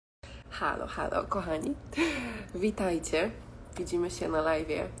Halo, kochani. Witajcie. Widzimy się na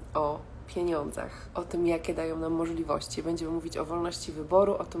live'ie o pieniądzach, o tym, jakie dają nam możliwości. Będziemy mówić o wolności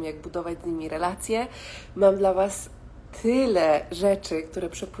wyboru, o tym, jak budować z nimi relacje. Mam dla Was tyle rzeczy, które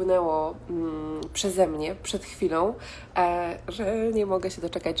przepłynęło przeze mnie przed chwilą, że nie mogę się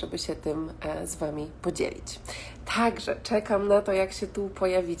doczekać, żeby się tym z Wami podzielić. Także czekam na to, jak się tu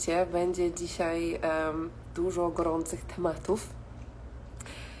pojawicie. Będzie dzisiaj dużo gorących tematów.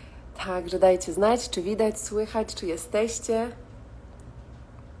 Także dajcie znać, czy widać, słychać, czy jesteście.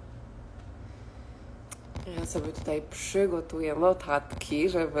 Ja sobie tutaj przygotuję notatki,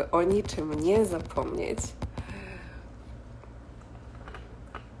 żeby o niczym nie zapomnieć.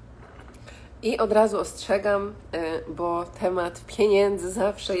 I od razu ostrzegam, bo temat pieniędzy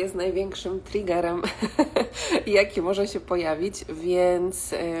zawsze jest największym triggerem, jaki może się pojawić,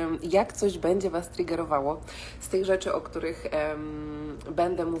 więc jak coś będzie Was triggerowało z tych rzeczy, o których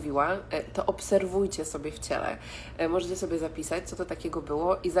będę mówiła, to obserwujcie sobie w ciele. Możecie sobie zapisać, co to takiego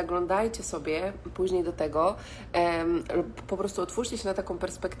było i zaglądajcie sobie później do tego, po prostu otwórzcie się na taką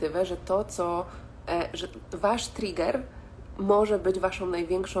perspektywę, że że Wasz trigger może być Waszą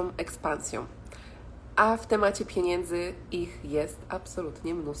największą ekspansją. A w temacie pieniędzy ich jest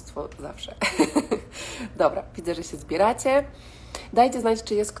absolutnie mnóstwo zawsze. Dobra, widzę, że się zbieracie. Dajcie znać,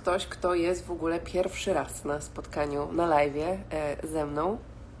 czy jest ktoś, kto jest w ogóle pierwszy raz na spotkaniu na live'ie ze mną.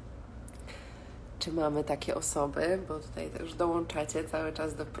 Czy mamy takie osoby, bo tutaj też dołączacie cały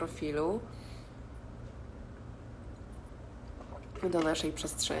czas do profilu, do naszej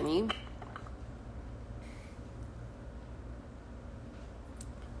przestrzeni.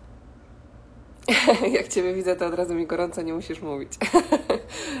 Jak Ciebie widzę, to od razu mi gorąco, nie musisz mówić.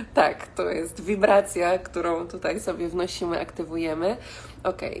 Tak, to jest wibracja, którą tutaj sobie wnosimy, aktywujemy.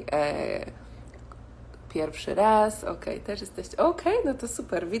 Okej, pierwszy raz, też jesteście, no to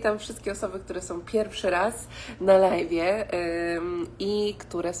super. Witam wszystkie osoby, które są pierwszy raz na live'ie i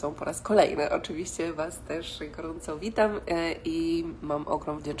które są po raz kolejny. Oczywiście Was też gorąco witam i mam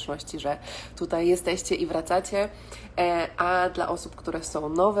ogrom wdzięczności, że tutaj jesteście i wracacie. A dla osób, które są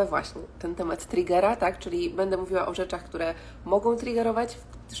nowe, właśnie ten temat triggera, tak, czyli będę mówiła o rzeczach, które mogą triggerować,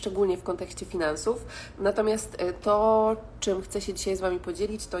 szczególnie w kontekście finansów. Natomiast to, czym chcę się dzisiaj z Wami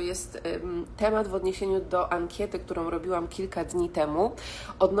podzielić, to jest temat w odniesieniu do ankiety, którą robiłam kilka dni temu,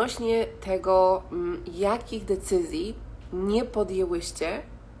 odnośnie tego, jakich decyzji nie podjęłyście,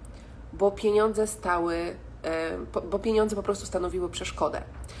 bo pieniądze po prostu stanowiły przeszkodę.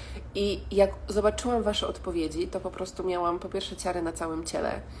 I jak zobaczyłam Wasze odpowiedzi, to po prostu miałam po pierwsze ciary na całym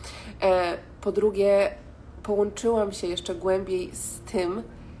ciele, po drugie połączyłam się jeszcze głębiej z tym,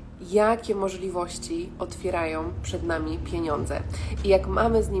 jakie możliwości otwierają przed nami pieniądze. I jak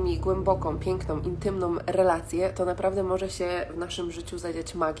mamy z nimi głęboką, piękną, intymną relację, to naprawdę może się w naszym życiu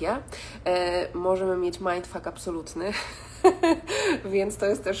zadziać magia. Możemy mieć mindfuck absolutny. Więc to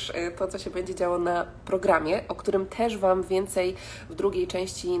jest też to, co się będzie działo na programie, o którym też Wam więcej w drugiej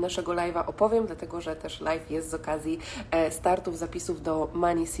części naszego live'a opowiem, dlatego że też live jest z okazji startów zapisów do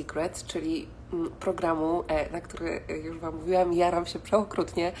Money Secret, czyli programu, na który już Wam mówiłam, jaram się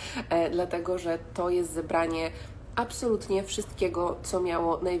przeokrutnie, dlatego że to jest zebranie absolutnie wszystkiego, co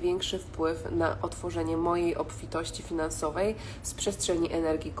miało największy wpływ na otworzenie mojej obfitości finansowej z przestrzeni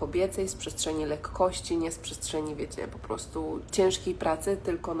energii kobiecej, z przestrzeni lekkości, nie z przestrzeni, wiecie, po prostu ciężkiej pracy,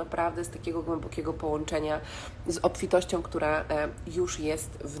 tylko naprawdę z takiego głębokiego połączenia z obfitością, która już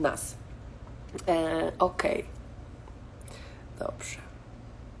jest w nas. Dobrze.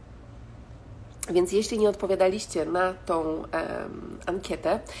 Więc jeśli nie odpowiadaliście na tą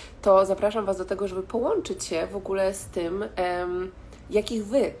ankietę, to zapraszam Was do tego, żeby połączyć się w ogóle z tym, jakich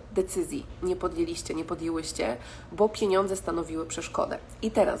Wy decyzji nie podjęłyście, bo pieniądze stanowiły przeszkodę.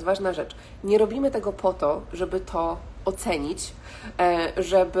 I teraz ważna rzecz, nie robimy tego po to, żeby to ocenić,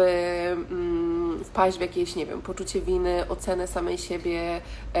 żeby wpaść w jakieś, nie wiem, poczucie winy, ocenę samej siebie,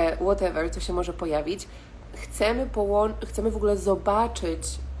 whatever, co się może pojawić. Chcemy w ogóle zobaczyć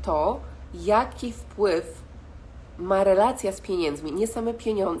to, jaki wpływ ma relacja z pieniędzmi, nie same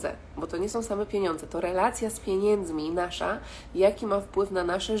pieniądze, bo to nie są same pieniądze, to relacja z pieniędzmi nasza, jaki ma wpływ na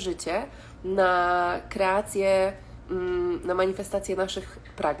nasze życie, na kreację, na manifestację naszych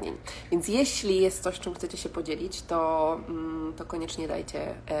pragnień. Więc jeśli jest coś, czym chcecie się podzielić, to koniecznie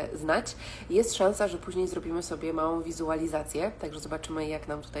dajcie znać. Jest szansa, że później zrobimy sobie małą wizualizację, także zobaczymy, jak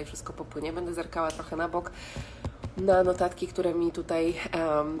nam tutaj wszystko popłynie. Będę zerkała trochę na bok na notatki, które mi tutaj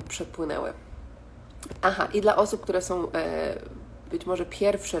przepłynęły. I dla osób, które są być może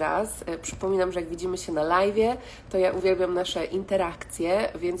pierwszy raz. Przypominam, że jak widzimy się na live'ie, to ja uwielbiam nasze interakcje,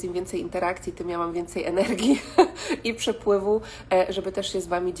 więc im więcej interakcji, tym ja mam więcej energii i przepływu, żeby też się z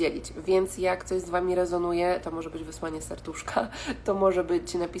Wami dzielić. Więc jak coś z Wami rezonuje, to może być wysłanie serduszka, to może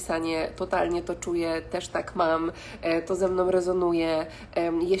być napisanie totalnie to czuję, też tak mam, to ze mną rezonuje.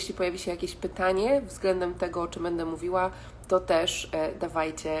 Jeśli pojawi się jakieś pytanie względem tego, o czym będę mówiła, to też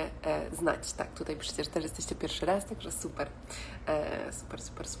dawajcie znać. Tak, tutaj przecież też jesteście pierwszy raz, także super.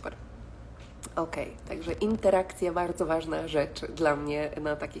 Super. Okej, także interakcja, bardzo ważna rzecz dla mnie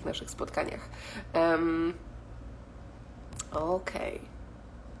na takich naszych spotkaniach. Okej.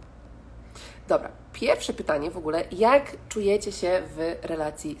 Dobra, pierwsze pytanie w ogóle, jak czujecie się w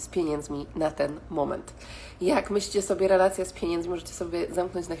relacji z pieniędzmi na ten moment? Jak myślicie sobie relacja z pieniędzmi, możecie sobie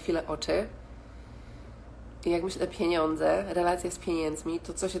zamknąć na chwilę oczy. I jak myślę pieniądze, relacja z pieniędzmi,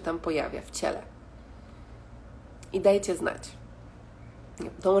 to co się tam pojawia w ciele? I dajcie znać.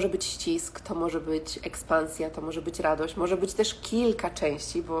 To może być ścisk, to może być ekspansja, to może być radość, może być też kilka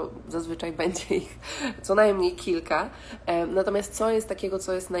części, bo zazwyczaj będzie ich co najmniej kilka. Natomiast co jest takiego,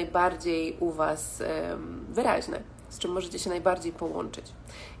 co jest najbardziej u Was wyraźne, z czym możecie się najbardziej połączyć?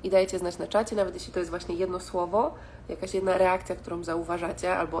 I dajcie znać na czacie, nawet jeśli to jest właśnie jedno słowo, jakaś jedna reakcja, którą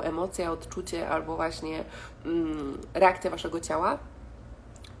zauważacie, albo emocja, odczucie, albo właśnie reakcja Waszego ciała.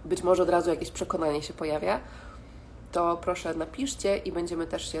 Być może od razu jakieś przekonanie się pojawia. To proszę napiszcie i będziemy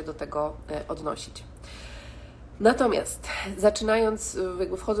też się do tego odnosić. Natomiast zaczynając,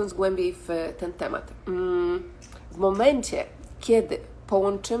 jakby wchodząc głębiej w ten temat, w momencie, kiedy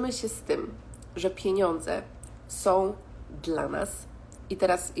połączymy się z tym, że pieniądze są dla nas, i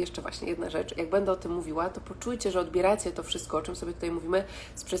teraz jeszcze właśnie jedna rzecz, jak będę o tym mówiła, to poczujcie, że odbieracie to wszystko, o czym sobie tutaj mówimy,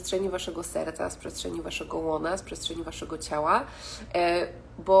 z przestrzeni Waszego serca, z przestrzeni Waszego łona, z przestrzeni Waszego ciała,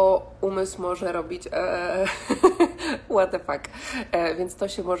 bo umysł może robić what the fuck, więc to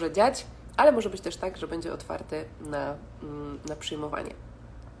się może dziać, ale może być też tak, że będzie otwarty na przyjmowanie.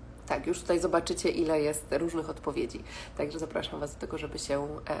 Tak, już tutaj zobaczycie, ile jest różnych odpowiedzi. Także zapraszam Was do tego,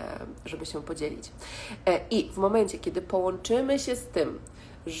 żeby się podzielić. I w momencie, kiedy połączymy się z tym,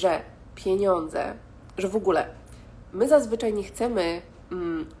 że pieniądze, że w ogóle my zazwyczaj nie chcemy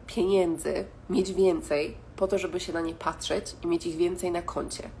pieniędzy mieć więcej po to, żeby się na nie patrzeć i mieć ich więcej na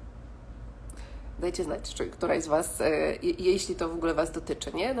koncie. Dajcie znać, czy któraś z Was, jeśli to w ogóle Was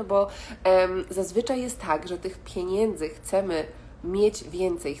dotyczy, nie? No bo zazwyczaj jest tak, że tych pieniędzy chcemy mieć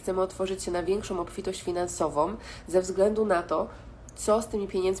więcej, chcemy otworzyć się na większą obfitość finansową ze względu na to, co z tymi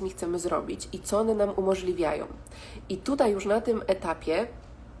pieniędzmi chcemy zrobić i co one nam umożliwiają. I tutaj już na tym etapie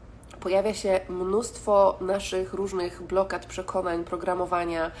pojawia się mnóstwo naszych różnych blokad, przekonań,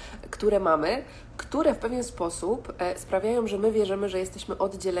 programowania, które mamy, które w pewien sposób sprawiają, że my wierzymy, że jesteśmy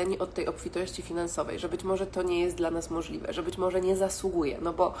oddzieleni od tej obfitości finansowej, że być może to nie jest dla nas możliwe, że być może nie zasługuje,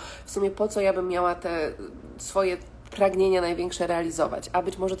 no bo w sumie po co ja bym miała te swoje pragnienia największe realizować, a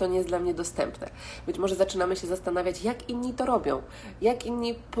być może to nie jest dla mnie dostępne. Być może zaczynamy się zastanawiać, jak inni to robią, jak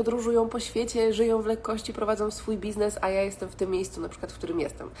inni podróżują po świecie, żyją w lekkości, prowadzą swój biznes, a ja jestem w tym miejscu, na przykład, w którym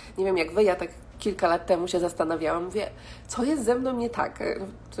jestem. Nie wiem jak Wy, ja tak kilka lat temu się zastanawiałam, mówię, co jest ze mną nie tak?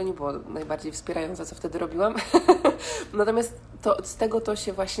 To nie było najbardziej wspierające, co wtedy robiłam. Natomiast z tego to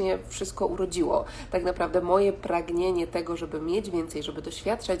się właśnie wszystko urodziło. Tak naprawdę moje pragnienie tego, żeby mieć więcej, żeby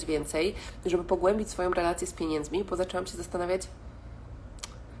doświadczać więcej, żeby pogłębić swoją relację z pieniędzmi, bo zaczęłam się zastanawiać,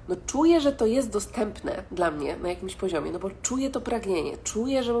 no czuję, że to jest dostępne dla mnie na jakimś poziomie, no bo czuję to pragnienie,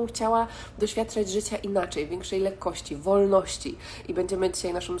 czuję, że bym chciała doświadczać życia inaczej, większej lekkości, wolności i będziemy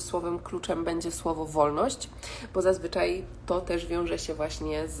dzisiaj, naszym słowem kluczem będzie słowo wolność, bo zazwyczaj to też wiąże się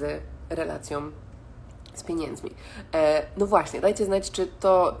właśnie z relacją z pieniędzmi. No właśnie, dajcie znać, czy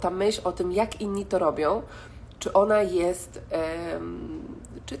to ta myśl o tym, jak inni to robią, czy ona jest,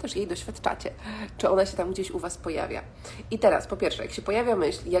 czy też jej doświadczacie, czy ona się tam gdzieś u Was pojawia. I teraz, po pierwsze, jak się pojawia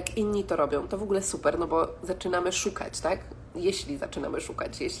myśl, jak inni to robią, to w ogóle super, no bo zaczynamy szukać, tak? Jeśli zaczynamy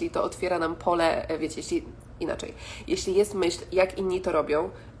szukać, jeśli to otwiera nam pole, wiecie, jeśli jest myśl, jak inni to robią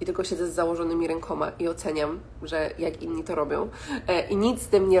i tylko siedzę z założonymi rękoma i oceniam, że jak inni to robią i nic z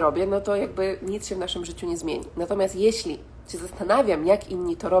tym nie robię, no to jakby nic się w naszym życiu nie zmieni. Natomiast jeśli się zastanawiam, jak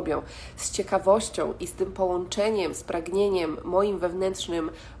inni to robią, z ciekawością i z tym połączeniem, z pragnieniem moim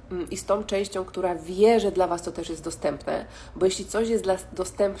wewnętrznym i z tą częścią, która wie, że dla Was to też jest dostępne, bo jeśli coś jest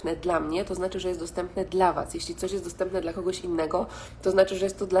dostępne dla mnie, to znaczy, że jest dostępne dla Was. Jeśli coś jest dostępne dla kogoś innego, to znaczy, że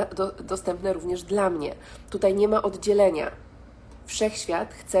jest to dostępne również dla mnie. Tutaj nie ma oddzielenia.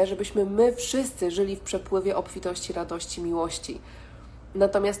 Wszechświat chce, żebyśmy my wszyscy żyli w przepływie obfitości, radości, miłości.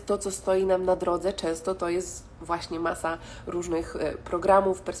 Natomiast to, co stoi nam na drodze, często to jest właśnie masa różnych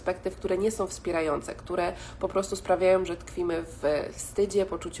programów, perspektyw, które nie są wspierające, które po prostu sprawiają, że tkwimy w wstydzie,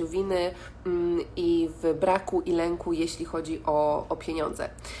 poczuciu winy i w braku i lęku, jeśli chodzi o pieniądze.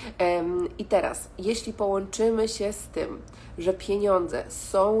 I teraz, jeśli połączymy się z tym, że pieniądze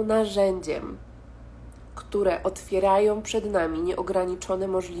są narzędziem, które otwierają przed nami nieograniczone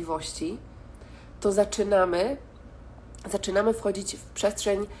możliwości, to zaczynamy wchodzić w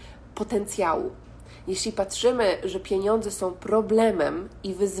przestrzeń potencjału. Jeśli patrzymy, że pieniądze są problemem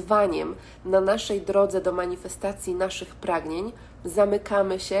i wyzwaniem na naszej drodze do manifestacji naszych pragnień,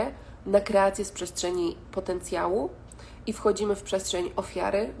 zamykamy się na kreację z przestrzeni potencjału i wchodzimy w przestrzeń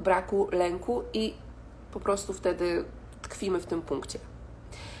ofiary, braku, lęku i po prostu wtedy tkwimy w tym punkcie.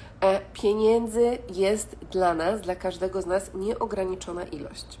 Pieniędzy jest dla nas, dla każdego z nas nieograniczona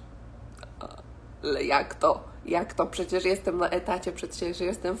ilość. Ale jak to? Jak to? Przecież jestem na etacie, przecież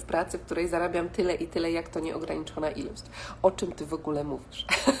jestem w pracy, w której zarabiam tyle i tyle, jak to nieograniczona ilość. O czym Ty w ogóle mówisz?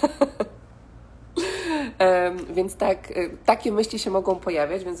 Więc tak, takie myśli się mogą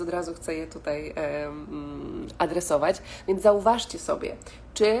pojawiać, więc od razu chcę je tutaj adresować. Więc zauważcie sobie,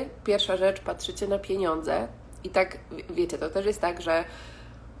 czy pierwsza rzecz, patrzycie na pieniądze i tak, wiecie, to też jest tak, że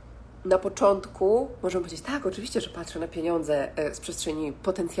na początku możemy powiedzieć, tak, oczywiście, że patrzę na pieniądze z przestrzeni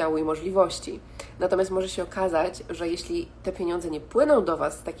potencjału i możliwości. Natomiast może się okazać, że jeśli te pieniądze nie płyną do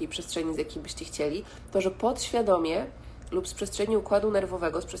Was z takiej przestrzeni, z jakiej byście chcieli, to że podświadomie lub z przestrzeni układu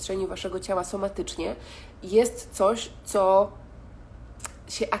nerwowego, z przestrzeni Waszego ciała somatycznie jest coś, co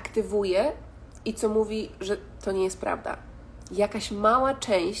się aktywuje i co mówi, że to nie jest prawda. Jakaś mała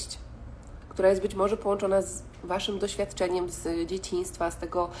część, która jest być może połączona z Waszym doświadczeniem z dzieciństwa, z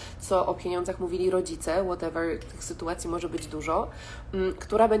tego, co o pieniądzach mówili rodzice, whatever, tych sytuacji może być dużo,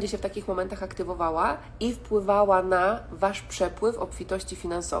 która będzie się w takich momentach aktywowała i wpływała na Wasz przepływ obfitości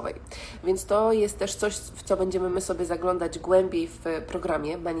finansowej. Więc to jest też coś, w co będziemy my sobie zaglądać głębiej w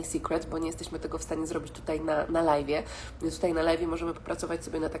programie Money Secrets, bo nie jesteśmy tego w stanie zrobić tutaj na live'ie. Więc tutaj na live'ie możemy popracować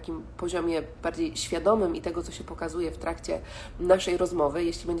sobie na takim poziomie bardziej świadomym i tego, co się pokazuje w trakcie naszej rozmowy.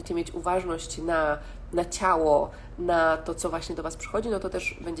 Jeśli będziecie mieć uważność na ciało, na to, co właśnie do Was przychodzi, no to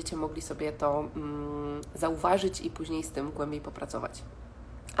też będziecie mogli sobie to zauważyć i później z tym głębiej popracować.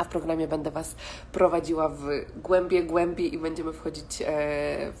 A w programie będę Was prowadziła w głębiej i będziemy wchodzić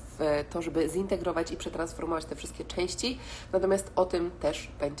w to, żeby zintegrować i przetransformować te wszystkie części. Natomiast o tym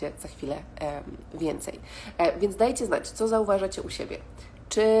też będzie za chwilę więcej. Więc dajcie znać, co zauważacie u siebie.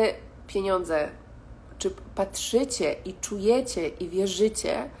 Czy pieniądze, czy patrzycie i czujecie i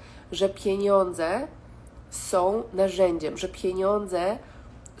wierzycie, że pieniądze są narzędziem, że pieniądze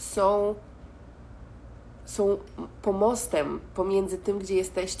są pomostem pomiędzy tym, gdzie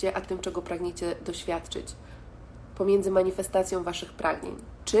jesteście, a tym, czego pragniecie doświadczyć, pomiędzy manifestacją Waszych pragnień.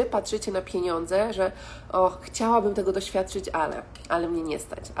 Czy patrzycie na pieniądze, że chciałabym tego doświadczyć, ale mnie nie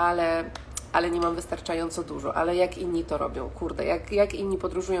stać, ale nie mam wystarczająco dużo, ale jak inni to robią, kurde, jak inni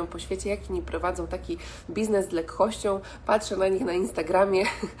podróżują po świecie, jak inni prowadzą taki biznes z lekkością, patrzę na nich na Instagramie,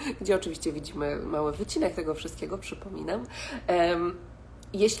 gdzie oczywiście widzimy mały wycinek tego wszystkiego, przypominam.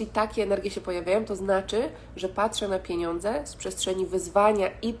 Jeśli takie energie się pojawiają, to znaczy, że patrzę na pieniądze z przestrzeni wyzwania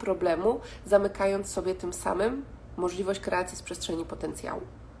i problemu, zamykając sobie tym samym możliwość kreacji z przestrzeni potencjału.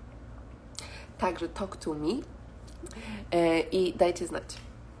 Także talk to me i dajcie znać,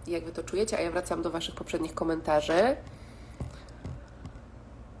 jak Wy to czujecie, a ja wracam do Waszych poprzednich komentarzy.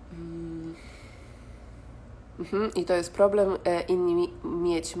 I to jest problem, inni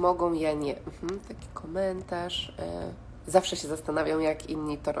mieć mogą, ja nie. Taki komentarz. Zawsze się zastanawiam, jak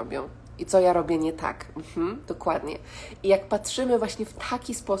inni to robią i co ja robię nie tak. Dokładnie. I jak patrzymy właśnie w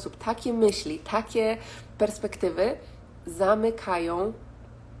taki sposób, takie myśli, takie perspektywy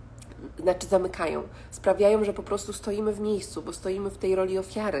sprawiają, że po prostu stoimy w miejscu, bo stoimy w tej roli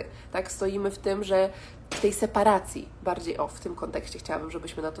ofiary, tak? Stoimy w tym, że w tej separacji, bardziej w tym kontekście chciałabym,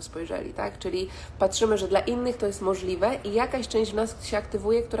 żebyśmy na to spojrzeli, tak? Czyli patrzymy, że dla innych to jest możliwe i jakaś część w nas się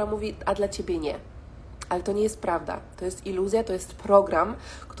aktywuje, która mówi, a dla Ciebie nie. Ale to nie jest prawda. To jest iluzja, to jest program,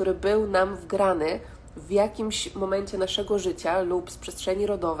 który był nam wgrany w jakimś momencie naszego życia lub z przestrzeni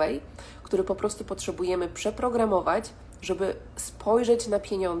rodowej, który po prostu potrzebujemy przeprogramować, żeby spojrzeć na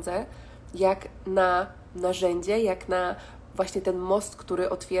pieniądze jak na narzędzie, jak na właśnie ten most, który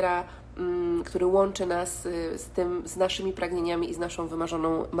otwiera, który łączy nas z naszymi pragnieniami i z naszą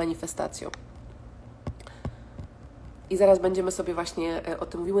wymarzoną manifestacją. I zaraz będziemy sobie właśnie o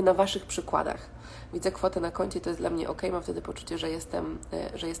tym mówiły na Waszych przykładach. Widzę kwotę na koncie, to jest dla mnie ok, mam wtedy poczucie,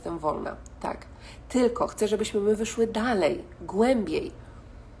 że jestem wolna. Tak. Tylko chcę, żebyśmy my wyszły dalej, głębiej,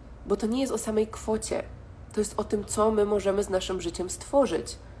 bo to nie jest o samej kwocie. To jest o tym, co my możemy z naszym życiem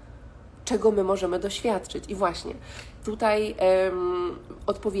stworzyć, czego my możemy doświadczyć. I właśnie tutaj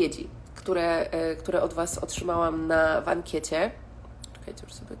odpowiedzi, które od Was otrzymałam w ankiecie. Czekajcie,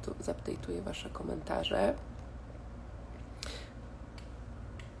 już sobie tu zupdate'uję Wasze komentarze.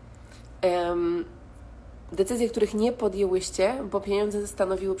 Decyzje, których nie podjęłyście, bo pieniądze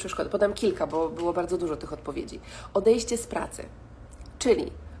stanowiły przeszkodę. Podam kilka, bo było bardzo dużo tych odpowiedzi. Odejście z pracy,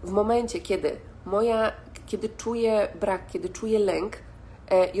 czyli w momencie, kiedy czuję brak, kiedy czuję lęk,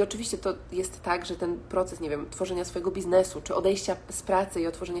 i oczywiście to jest tak, że ten proces, nie wiem, tworzenia swojego biznesu, czy odejścia z pracy i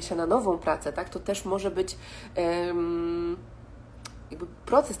otworzenia się na nową pracę, tak, to też może być jakby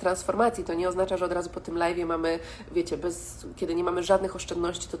proces transformacji. To nie oznacza, że od razu po tym live'ie mamy, wiecie, kiedy nie mamy żadnych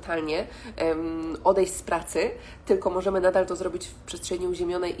oszczędności totalnie, odejść z pracy, tylko możemy nadal to zrobić w przestrzeni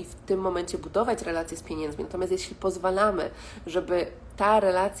uziemionej i w tym momencie budować relacje z pieniędzmi. Natomiast jeśli pozwalamy, żeby ta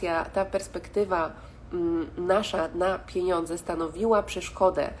relacja, ta perspektywa nasza na pieniądze stanowiła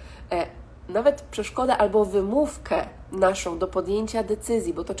przeszkodę, nawet przeszkodę albo wymówkę naszą do podjęcia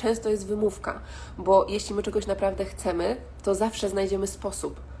decyzji, bo to często jest wymówka, bo jeśli my czegoś naprawdę chcemy, to zawsze znajdziemy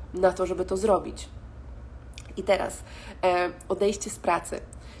sposób na to, żeby to zrobić. I teraz odejście z pracy,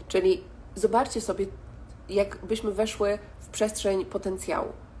 czyli zobaczcie sobie, jakbyśmy weszły w przestrzeń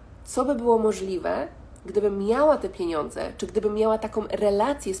potencjału. Co by było możliwe, gdybym miała te pieniądze, czy gdybym miała taką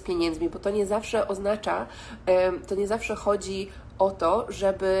relację z pieniędzmi, bo to nie zawsze oznacza, to nie zawsze chodzi o to,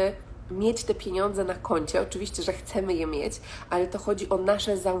 żeby mieć te pieniądze na koncie. Oczywiście, że chcemy je mieć, ale to chodzi o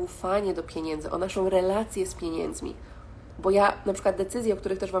nasze zaufanie do pieniędzy, o naszą relację z pieniędzmi. Bo ja, na przykład decyzje, o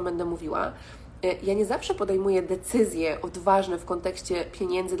których też Wam będę mówiła, ja nie zawsze podejmuję decyzje odważne w kontekście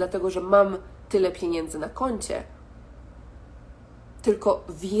pieniędzy, dlatego że mam tyle pieniędzy na koncie. Tylko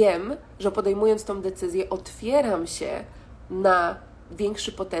wiem, że podejmując tą decyzję, otwieram się na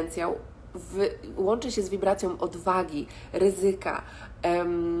większy potencjał, łączy się z wibracją odwagi, ryzyka,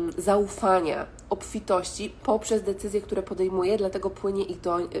 zaufania, obfitości poprzez decyzje, które podejmuję, dlatego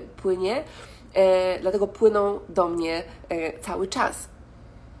dlatego płyną do mnie cały czas.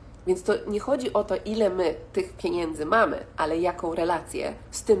 Więc to nie chodzi o to, ile my tych pieniędzy mamy, ale jaką relację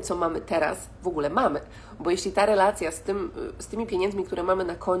z tym, co mamy teraz, w ogóle mamy. Bo jeśli ta relacja z tymi pieniędzmi, które mamy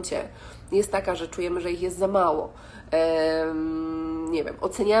na koncie, jest taka, że czujemy, że ich jest za mało, nie wiem,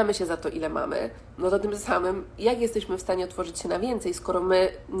 oceniamy się za to, ile mamy, no to tym samym, jak jesteśmy w stanie otworzyć się na więcej, skoro my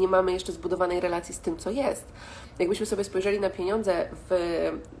nie mamy jeszcze zbudowanej relacji z tym, co jest. Jakbyśmy sobie spojrzeli na pieniądze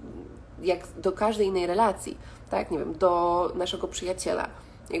jak do każdej innej relacji, tak, nie wiem, do naszego przyjaciela.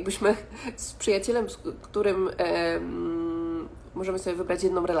 Jakbyśmy z przyjacielem, z którym możemy sobie wybrać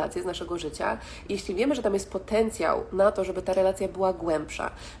jedną relację z naszego życia, jeśli wiemy, że tam jest potencjał na to, żeby ta relacja była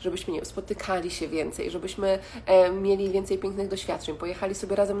głębsza, żebyśmy, nie wiem, spotykali się więcej, żebyśmy mieli więcej pięknych doświadczeń, pojechali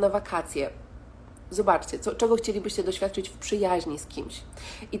sobie razem na wakacje. Zobaczcie, czego chcielibyście doświadczyć w przyjaźni z kimś.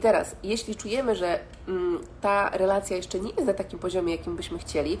 I teraz, jeśli czujemy, że ta relacja jeszcze nie jest na takim poziomie, jakim byśmy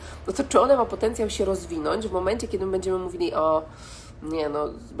chcieli, no to czy ona ma potencjał się rozwinąć w momencie, kiedy będziemy mówili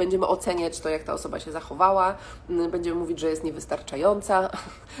będziemy oceniać to, jak ta osoba się zachowała, będziemy mówić, że jest niewystarczająca,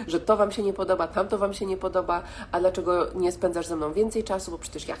 że to Wam się nie podoba, tamto Wam się nie podoba, a dlaczego nie spędzasz ze mną więcej czasu, bo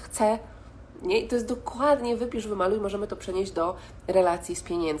przecież ja chcę. Nie? I to jest dokładnie wypisz, wymaluj, możemy to przenieść do relacji z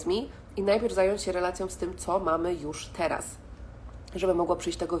pieniędzmi i najpierw zająć się relacją z tym, co mamy już teraz, żeby mogło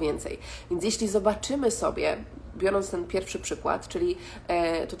przyjść tego więcej. Więc jeśli zobaczymy sobie, biorąc ten pierwszy przykład, czyli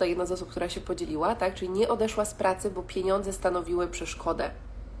tutaj jedna z osób, która się podzieliła, tak, czyli nie odeszła z pracy, bo pieniądze stanowiły przeszkodę.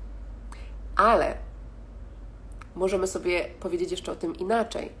 Ale możemy sobie powiedzieć jeszcze o tym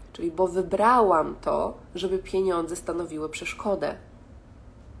inaczej, czyli bo wybrałam to, żeby pieniądze stanowiły przeszkodę.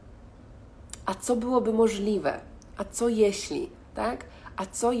 A co byłoby możliwe? A co jeśli, tak? A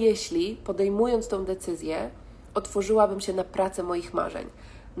co jeśli, podejmując tą decyzję, otworzyłabym się na pracę moich marzeń,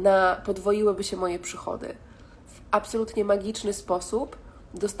 podwoiłyby się moje przychody. W absolutnie magiczny sposób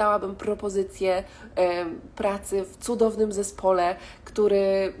dostałabym propozycję pracy w cudownym zespole,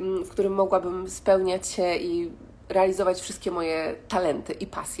 w którym mogłabym spełniać się i realizować wszystkie moje talenty i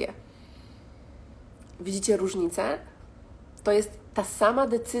pasje. Widzicie różnicę? To jest ta sama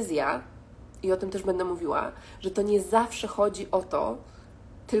decyzja, i o tym też będę mówiła, że to nie zawsze chodzi o to,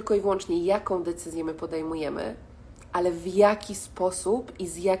 tylko i wyłącznie jaką decyzję my podejmujemy, ale w jaki sposób i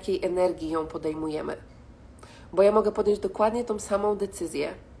z jakiej energii ją podejmujemy. Bo ja mogę podjąć dokładnie tą samą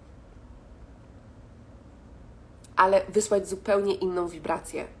decyzję, ale wysłać zupełnie inną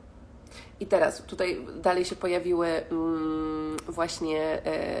wibrację. I teraz tutaj dalej się pojawiły właśnie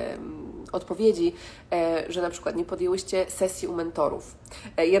odpowiedzi, że na przykład nie podjęłyście sesji u mentorów.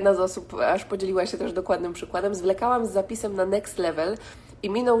 Jedna z osób aż podzieliła się też dokładnym przykładem. Zwlekałam z zapisem na next level, i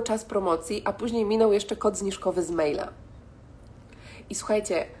minął czas promocji, a później minął jeszcze kod zniżkowy z maila. I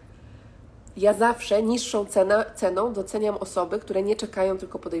słuchajcie, ja zawsze niższą ceną doceniam osoby, które nie czekają,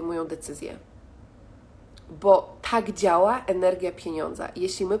 tylko podejmują decyzje. Bo tak działa energia pieniądza.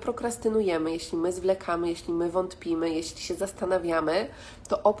 Jeśli my prokrastynujemy, jeśli my zwlekamy, jeśli my wątpimy, jeśli się zastanawiamy,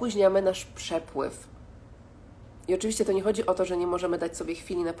 to opóźniamy nasz przepływ. I oczywiście to nie chodzi o to, że nie możemy dać sobie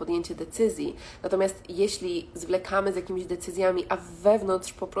chwili na podjęcie decyzji. Natomiast jeśli zwlekamy z jakimiś decyzjami, a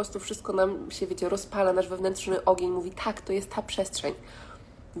wewnątrz po prostu wszystko nam się, rozpala, nasz wewnętrzny ogień mówi, tak, to jest ta przestrzeń.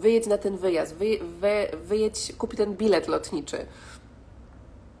 Wyjedź na ten wyjazd, wyjedź, kup ten bilet lotniczy.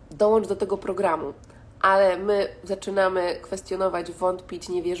 Dołącz do tego programu. Ale my zaczynamy kwestionować, wątpić,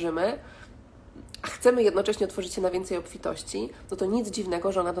 nie wierzymy, a chcemy jednocześnie otworzyć się na więcej obfitości, no to nic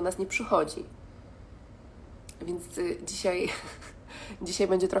dziwnego, że ona do nas nie przychodzi. Więc dzisiaj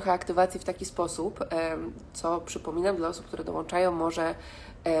będzie trochę aktywacji w taki sposób, co przypominam dla osób, które dołączają, może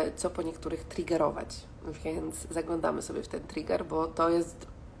co po niektórych triggerować. Więc zaglądamy sobie w ten trigger, bo to jest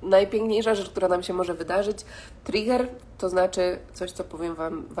najpiękniejsza rzecz, która nam się może wydarzyć. Trigger to znaczy coś, co powiem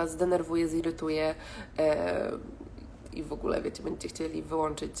Wam, Was zdenerwuje, zirytuje i w ogóle, będziecie chcieli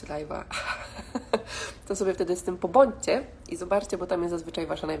wyłączyć live'a. To sobie wtedy z tym pobądźcie i zobaczcie, bo tam jest zazwyczaj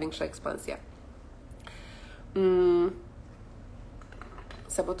Wasza największa ekspansja.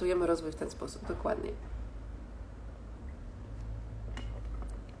 Sabotujemy rozwój w ten sposób, dokładnie.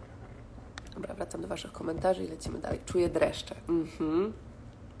 Dobra, wracam do Waszych komentarzy i lecimy dalej. Czuję dreszcze.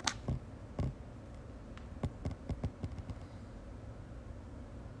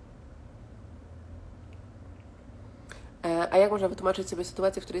 A jak można wytłumaczyć sobie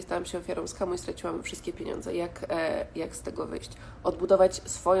sytuację, w której stałam się ofiarą skamu i straciłam wszystkie pieniądze? Jak z tego wyjść? Odbudować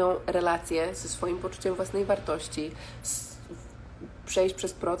swoją relację ze swoim poczuciem własnej wartości, przejść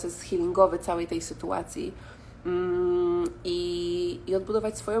przez proces healingowy całej tej sytuacji i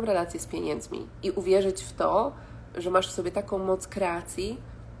odbudować swoją relację z pieniędzmi i uwierzyć w to, że masz w sobie taką moc kreacji,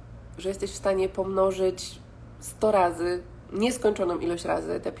 że jesteś w stanie pomnożyć 100 razy, nieskończoną ilość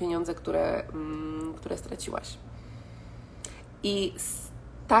razy te pieniądze, które straciłaś. I z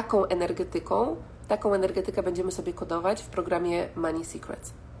taką energetykę będziemy sobie kodować w programie Money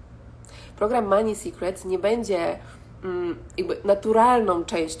Secrets. Program Money Secrets nie będzie naturalną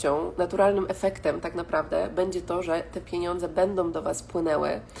częścią, naturalnym efektem tak naprawdę będzie to, że te pieniądze będą do Was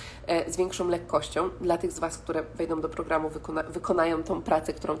płynęły z większą lekkością dla tych z Was, które wejdą do programu, wykonają tą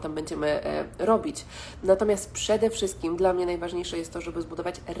pracę, którą tam będziemy robić. Natomiast przede wszystkim dla mnie najważniejsze jest to, żeby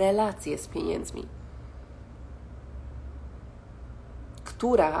zbudować relację z pieniędzmi,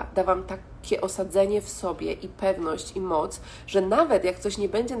 która da Wam takie osadzenie w sobie i pewność i moc, że nawet jak coś nie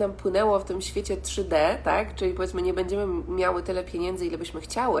będzie nam płynęło w tym świecie 3D, tak, czyli powiedzmy nie będziemy miały tyle pieniędzy, ile byśmy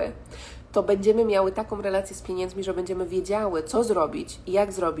chciały, to będziemy miały taką relację z pieniędzmi, że będziemy wiedziały, co zrobić i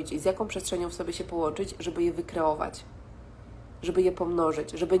jak zrobić i z jaką przestrzenią w sobie się połączyć, żeby je wykreować, żeby je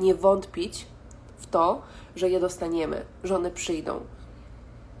pomnożyć, żeby nie wątpić w to, że je dostaniemy, że one przyjdą.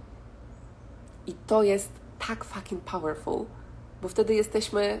 I to jest tak fucking powerful, bo wtedy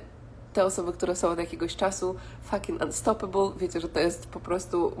jesteśmy te osoby, które są od jakiegoś czasu fucking unstoppable. Wiecie, że to jest po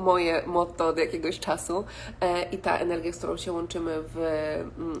prostu moje motto od jakiegoś czasu i ta energia, z którą się łączymy w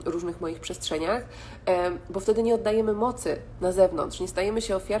różnych moich przestrzeniach, bo wtedy nie oddajemy mocy na zewnątrz, nie stajemy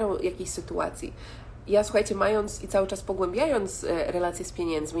się ofiarą jakiejś sytuacji. Ja, słuchajcie, mając i cały czas pogłębiając relacje z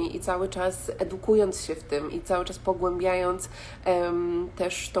pieniędzmi i cały czas edukując się w tym i cały czas pogłębiając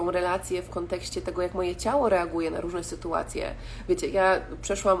też tą relację w kontekście tego, jak moje ciało reaguje na różne sytuacje. Wiecie, ja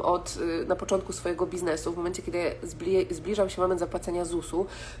przeszłam na początku swojego biznesu, w momencie, kiedy zbliżał się moment zapłacenia ZUS-u,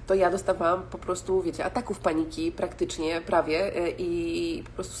 to ja dostawałam po prostu, wiecie, ataków paniki praktycznie, prawie i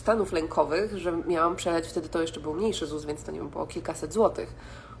po prostu stanów lękowych, że miałam przeleć, wtedy to jeszcze był mniejszy ZUS, więc to nie wiem, było kilkaset złotych.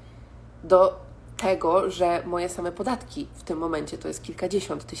 Do tego, że moje same podatki w tym momencie to jest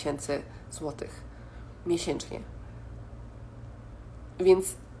kilkadziesiąt tysięcy złotych miesięcznie.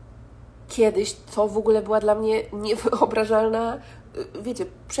 Więc kiedyś to w ogóle była dla mnie niewyobrażalna, wiecie,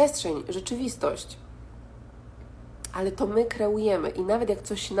 przestrzeń, rzeczywistość. Ale to my kreujemy i nawet jak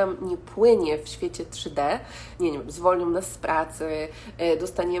coś nam nie płynie w świecie 3D, nie wiem, zwolnią nas z pracy,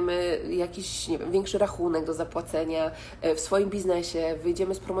 dostaniemy jakiś, nie wiem, większy rachunek do zapłacenia w swoim biznesie,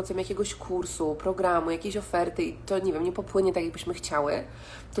 wyjdziemy z promocją jakiegoś kursu, programu, jakiejś oferty i to, nie wiem, nie popłynie tak, jakbyśmy chciały,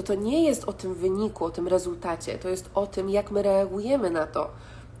 to nie jest o tym wyniku, o tym rezultacie, to jest o tym, jak my reagujemy na to.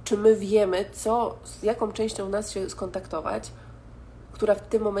 Czy my wiemy, z jaką częścią nas się skontaktować, która w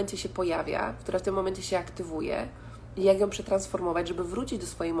tym momencie się pojawia, która w tym momencie się aktywuje, i jak ją przetransformować, żeby wrócić do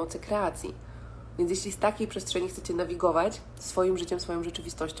swojej mocy kreacji. Więc jeśli z takiej przestrzeni chcecie nawigować swoim życiem, swoją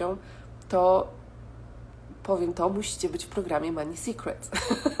rzeczywistością, to powiem to, musicie być w programie Money Secrets.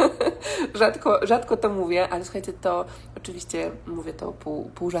 rzadko to mówię, ale słuchajcie, to oczywiście mówię to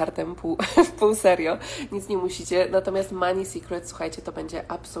pół żartem, pół serio, nic nie musicie. Natomiast Money Secrets, słuchajcie, to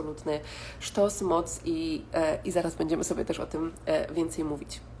będzie absolutny sztos, moc i zaraz będziemy sobie też o tym więcej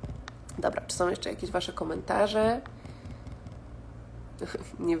mówić. Dobra, czy są jeszcze jakieś Wasze komentarze?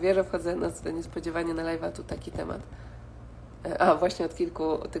 Nie wierzę, wchodzę niespodziewanie na live'a, tu taki temat. Właśnie od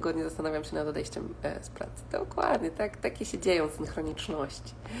kilku tygodni zastanawiam się nad odejściem z pracy. Dokładnie, takie się dzieją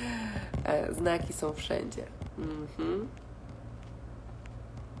synchroniczności. Znaki są wszędzie.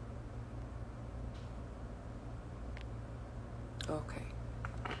 Okej.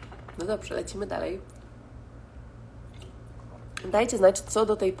 No dobrze, lecimy dalej. Dajcie znać, co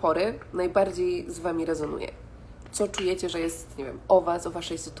do tej pory najbardziej z Wami rezonuje. Co czujecie, że jest, nie wiem, o Was, o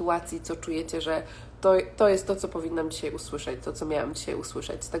Waszej sytuacji, co czujecie, że to jest to, co powinnam dzisiaj usłyszeć, to, co miałam dzisiaj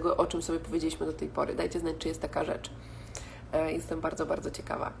usłyszeć, z tego, o czym sobie powiedzieliśmy do tej pory. Dajcie znać, czy jest taka rzecz. Jestem bardzo, bardzo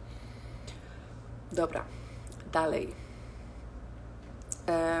ciekawa. Dobra, dalej.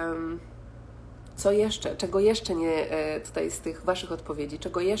 Co jeszcze, czego jeszcze nie, tutaj z tych Waszych odpowiedzi,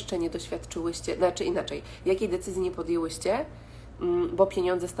 czego jeszcze nie doświadczyłyście, znaczy inaczej, jakiej decyzji nie podjęłyście, bo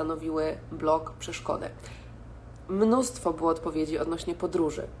pieniądze stanowiły blok, przeszkodę. Mnóstwo było odpowiedzi odnośnie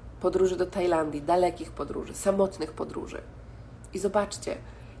podróży. Podróży do Tajlandii, dalekich podróży, samotnych podróży. I zobaczcie,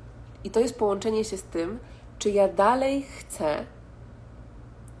 i to jest połączenie się z tym, czy ja dalej chcę,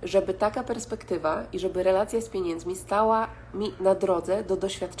 żeby taka perspektywa i żeby relacja z pieniędzmi stała mi na drodze do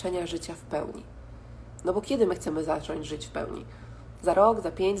doświadczenia życia w pełni. No bo kiedy my chcemy zacząć żyć w pełni? Za rok,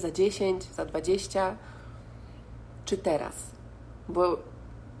 za 5, za 10, za 20? Czy teraz? Bo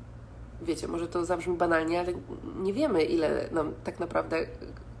wiecie, może to zabrzmi banalnie, ale nie wiemy, ile nam tak naprawdę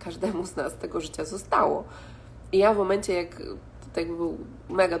każdemu z nas tego życia zostało. I ja w momencie, jak to był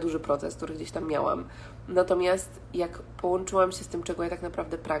mega duży proces, który gdzieś tam miałam, natomiast jak połączyłam się z tym, czego ja tak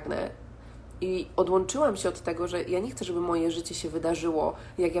naprawdę pragnę i odłączyłam się od tego, że ja nie chcę, żeby moje życie się wydarzyło,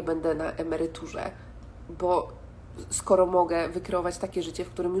 jak ja będę na emeryturze, bo skoro mogę wykreować takie życie, w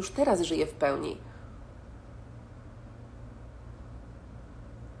którym już teraz żyję w pełni.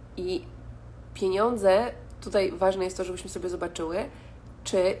 I pieniądze, tutaj ważne jest to, żebyśmy sobie zobaczyły,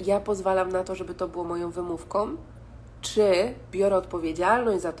 czy ja pozwalam na to, żeby to było moją wymówką, czy biorę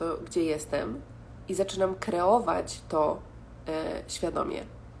odpowiedzialność za to, gdzie jestem i zaczynam kreować to świadomie.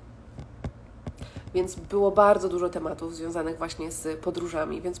 Więc było bardzo dużo tematów związanych właśnie z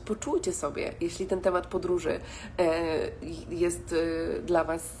podróżami, więc poczujcie sobie, jeśli ten temat podróży jest dla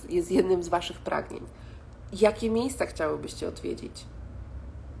Was, jest jednym z Waszych pragnień. Jakie miejsca chciałybyście odwiedzić?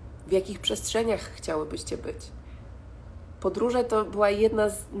 W jakich przestrzeniach chciałybyście być? Podróże to była jedna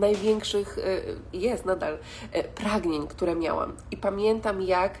z największych, jest nadal, pragnień, które miałam. I pamiętam,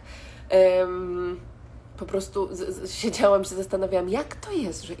 jak po prostu siedziałam się, zastanawiałam, jak to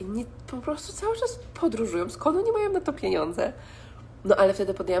jest, że inni po prostu cały czas podróżują, skąd oni mają na to pieniądze? No ale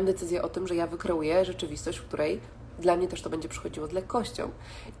wtedy podjęłam decyzję o tym, że ja wykreuję rzeczywistość, w której dla mnie też to będzie przychodziło z lekkością.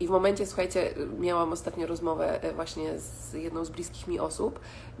 I w momencie, słuchajcie, miałam ostatnio rozmowę właśnie z jedną z bliskich mi osób,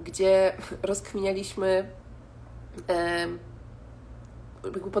 gdzie rozkminialiśmy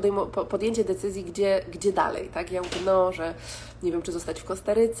podjęcie decyzji, gdzie dalej, tak? Ja mówię, że nie wiem, czy zostać w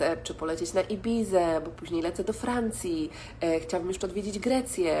Kostaryce, czy polecieć na Ibizę, bo później lecę do Francji, chciałabym jeszcze odwiedzić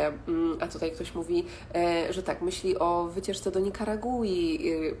Grecję, a tutaj ktoś mówi, że tak, myśli o wycieczce do Nikaragui,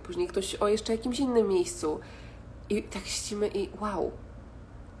 później ktoś o jeszcze jakimś innym miejscu. I tak siedzimy i wow,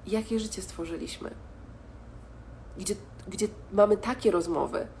 jakie życie stworzyliśmy. Gdzie mamy takie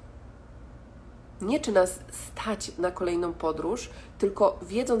rozmowy. Nie czy nas stać na kolejną podróż, tylko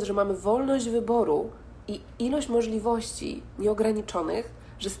wiedząc, że mamy wolność wyboru i ilość możliwości nieograniczonych,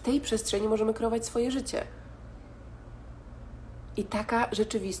 że z tej przestrzeni możemy kreować swoje życie. I taka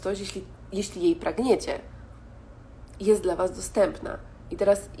rzeczywistość, jeśli jej pragniecie, jest dla Was dostępna. I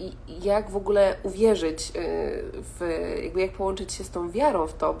teraz jak w ogóle uwierzyć, jak połączyć się z tą wiarą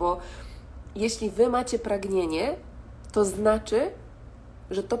w to, bo jeśli Wy macie pragnienie, to znaczy,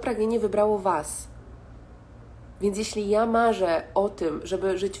 że to pragnienie wybrało Was. Więc jeśli ja marzę o tym,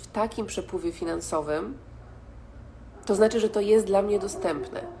 żeby żyć w takim przepływie finansowym, to znaczy, że to jest dla mnie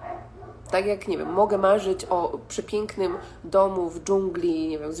dostępne. Tak jak, nie wiem, mogę marzyć o przepięknym domu w dżungli,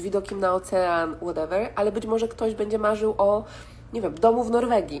 nie wiem, z widokiem na ocean, whatever, ale być może ktoś będzie marzył o, nie wiem, domu w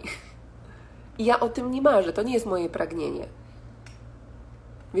Norwegii. I ja o tym nie marzę, to nie jest moje pragnienie.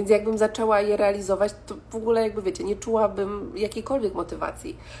 Więc jakbym zaczęła je realizować, to w ogóle jakby wiecie, nie czułabym jakiejkolwiek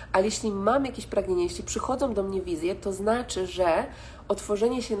motywacji. Ale jeśli mam jakieś pragnienie, jeśli przychodzą do mnie wizje, to znaczy, że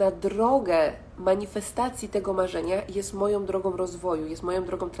otworzenie się na drogę manifestacji tego marzenia jest moją drogą rozwoju, jest moją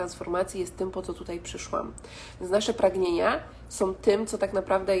drogą transformacji, jest tym, po co tutaj przyszłam. Więc nasze pragnienia są tym, co tak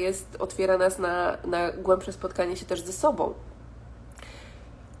naprawdę otwiera nas na głębsze spotkanie się też ze sobą.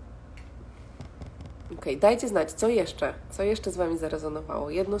 Okej, dajcie znać, co jeszcze? Co jeszcze z Wami zarezonowało?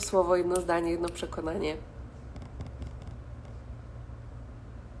 Jedno słowo, jedno zdanie, jedno przekonanie.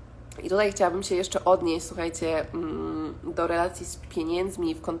 I tutaj chciałabym się jeszcze odnieść, słuchajcie, do relacji z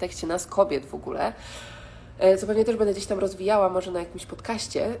pieniędzmi w kontekście nas kobiet w ogóle, co pewnie też będę gdzieś tam rozwijała, może na jakimś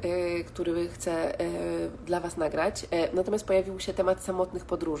podcaście, który chcę dla Was nagrać. Natomiast pojawił się temat samotnych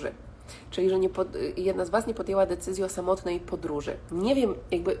podróży. Czyli, że jedna z Was nie podjęła decyzji o samotnej podróży. Nie wiem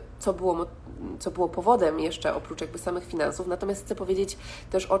jakby, co było powodem jeszcze, oprócz jakby samych finansów, natomiast chcę powiedzieć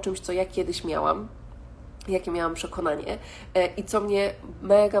też o czymś, co ja kiedyś miałam, jakie miałam przekonanie i co mnie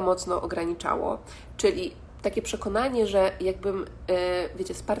mega mocno ograniczało, czyli takie przekonanie, że jakbym,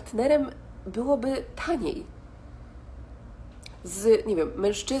 wiecie, z partnerem byłoby taniej. Z, nie wiem,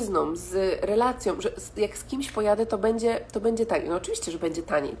 mężczyzną, z relacją, że jak z kimś pojadę, to będzie taniej. No oczywiście, że będzie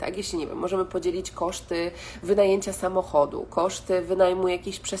taniej, tak? Jeśli, nie wiem, możemy podzielić koszty wynajęcia samochodu, koszty wynajmu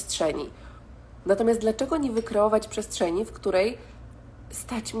jakiejś przestrzeni. Natomiast dlaczego nie wykreować przestrzeni, w której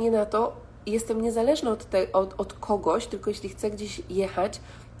stać mnie na to i jestem niezależna od kogoś, tylko jeśli chcę gdzieś jechać,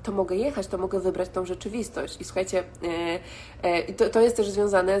 to mogę jechać, to mogę wybrać tą rzeczywistość. I słuchajcie, to jest też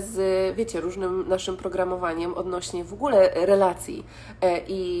związane z, wiecie, różnym naszym programowaniem odnośnie w ogóle relacji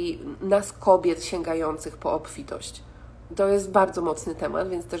i nas kobiet sięgających po obfitość. To jest bardzo mocny temat,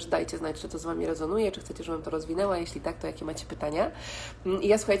 więc też dajcie znać, czy to z Wami rezonuje, czy chcecie, żebym to rozwinęła. Jeśli tak, to jakie macie pytania? I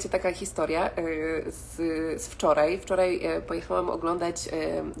ja, słuchajcie, taka historia z wczoraj. Wczoraj pojechałam oglądać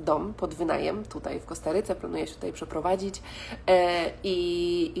dom pod wynajem tutaj w Kostaryce. Planuję się tutaj przeprowadzić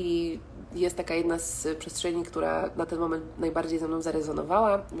i jest taka jedna z przestrzeni, która na ten moment najbardziej ze mną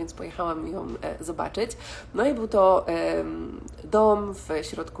zarezonowała, więc pojechałam ją zobaczyć. No i był to dom w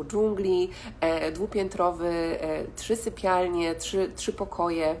środku dżungli, dwupiętrowy, 3 sypialnie, 3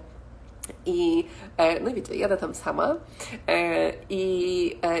 pokoje. No i wiecie, jadę tam sama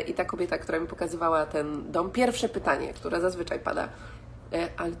i ta kobieta, która mi pokazywała ten dom, pierwsze pytanie, które zazwyczaj pada,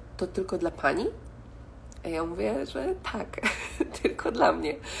 ale to tylko dla Pani? A ja mówię, że tak, tylko dla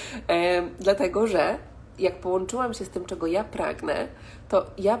mnie. Dlatego, że jak połączyłam się z tym, czego ja pragnę, to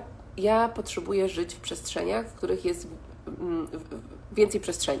ja potrzebuję żyć w przestrzeniach, w których jest więcej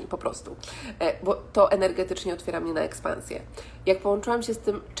przestrzeni po prostu, bo to energetycznie otwiera mnie na ekspansję. Jak połączyłam się z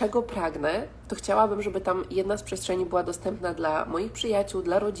tym, czego pragnę, to chciałabym, żeby tam jedna z przestrzeni była dostępna dla moich przyjaciół,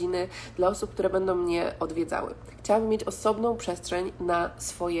 dla rodziny, dla osób, które będą mnie odwiedzały. Chciałabym mieć osobną przestrzeń na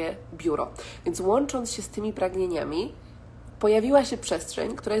swoje biuro. Więc łącząc się z tymi pragnieniami, pojawiła się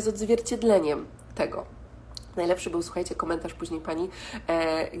przestrzeń, która jest odzwierciedleniem tego. Najlepszy był, słuchajcie, komentarz później pani,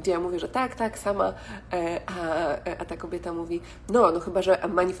 gdzie ja mówię, że tak, sama, a ta kobieta mówi, no chyba, że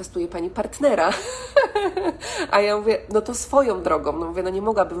manifestuje Pani partnera. A ja mówię, no to swoją drogą. No mówię, no nie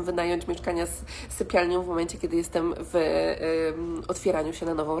mogłabym wynająć mieszkania z sypialnią w momencie, kiedy jestem w otwieraniu się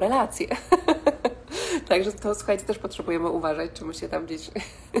na nową relację. Także to, słuchajcie, też potrzebujemy uważać, czy my się tam gdzieś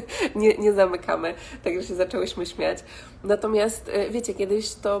nie zamykamy. Także się zaczęłyśmy śmiać. Natomiast, wiecie,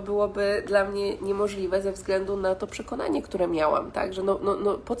 kiedyś to byłoby dla mnie niemożliwe ze względu na to przekonanie, które miałam, tak? Że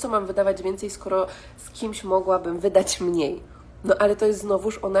no po co mam wydawać więcej, skoro z kimś mogłabym wydać mniej? No ale to jest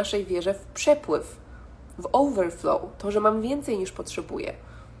znowuż o naszej wierze w przepływ, w overflow, to, że mam więcej niż potrzebuję.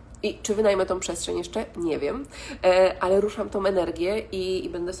 I czy wynajmę tą przestrzeń jeszcze? Nie wiem, ale ruszam tą energię i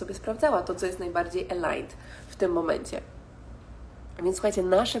będę sobie sprawdzała to, co jest najbardziej aligned w tym momencie. Więc słuchajcie,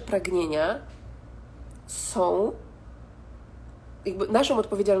 nasze pragnienia są... Jakby naszą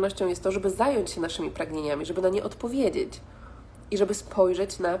odpowiedzialnością jest to, żeby zająć się naszymi pragnieniami, żeby na nie odpowiedzieć i żeby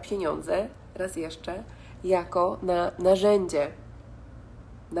spojrzeć na pieniądze, raz jeszcze, jako na narzędzie,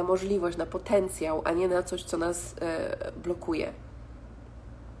 na możliwość, na potencjał, a nie na coś, co nas blokuje.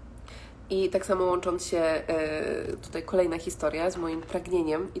 I tak samo łącząc się, tutaj kolejna historia z moim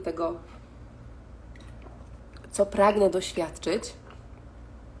pragnieniem i tego, co pragnę doświadczyć,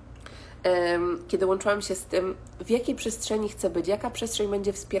 kiedy łączyłam się z tym, w jakiej przestrzeni chcę być, jaka przestrzeń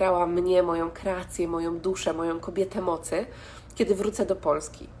będzie wspierała mnie, moją kreację, moją duszę, moją kobietę mocy, kiedy wrócę do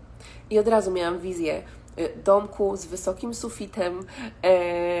Polski. I od razu miałam wizję domku z wysokim sufitem,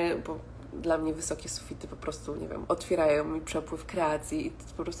 bo dla mnie wysokie sufity po prostu, nie wiem, otwierają mi przepływ kreacji i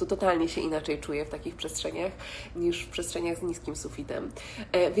po prostu totalnie się inaczej czuję w takich przestrzeniach niż w przestrzeniach z niskim sufitem.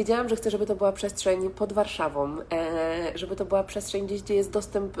 Wiedziałam, że chcę, żeby to była przestrzeń pod Warszawą, żeby to była przestrzeń gdzieś, gdzie jest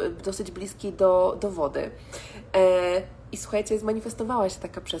dostęp dosyć bliski do wody. I słuchajcie, zmanifestowała się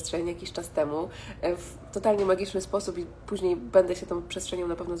taka przestrzeń jakiś czas temu w totalnie magiczny sposób i później będę się tą przestrzenią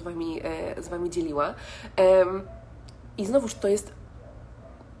na pewno z Wami dzieliła. I znowuż to jest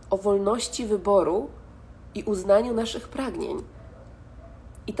o wolności wyboru i uznaniu naszych pragnień.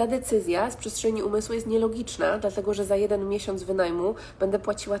 I ta decyzja z przestrzeni umysłu jest nielogiczna, dlatego że za 1 miesiąc wynajmu będę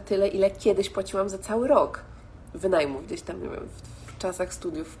płaciła tyle, ile kiedyś płaciłam za cały rok wynajmu gdzieś tam, nie wiem, w czasach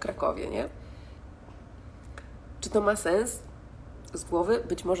studiów w Krakowie, nie? Czy to ma sens? Z głowy?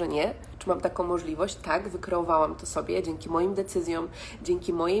 Być może nie. Czy mam taką możliwość? Tak, wykreowałam to sobie dzięki moim decyzjom,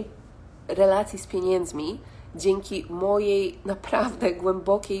 dzięki mojej relacji z pieniędzmi, dzięki mojej naprawdę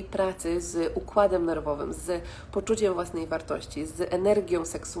głębokiej pracy z układem nerwowym, z poczuciem własnej wartości, z energią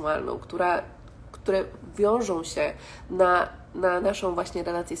seksualną, które wiążą się na naszą właśnie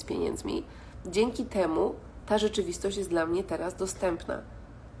relację z pieniędzmi. Dzięki temu ta rzeczywistość jest dla mnie teraz dostępna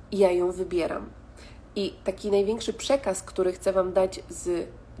i ja ją wybieram. I taki największy przekaz, który chcę Wam dać z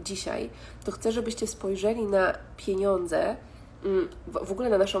dzisiaj, to chcę, żebyście spojrzeli na pieniądze, w ogóle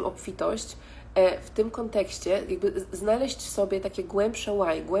na naszą obfitość, w tym kontekście, jakby znaleźć sobie takie głębsze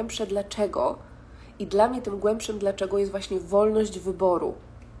why, głębsze dlaczego. I dla mnie tym głębszym dlaczego jest właśnie wolność wyboru,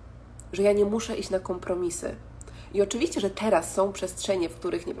 że ja nie muszę iść na kompromisy. I oczywiście, że teraz są przestrzenie, w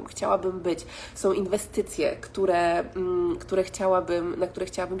których, nie wiem, chciałabym być, są inwestycje, na które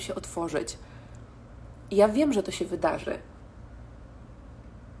chciałabym się otworzyć. I ja wiem, że to się wydarzy.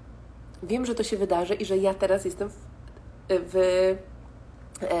 Wiem, że to się wydarzy i że ja teraz jestem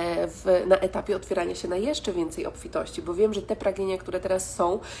na etapie otwierania się na jeszcze więcej obfitości, bo wiem, że te pragnienia, które teraz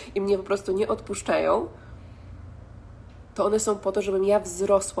są i mnie po prostu nie odpuszczają, to one są po to, żebym ja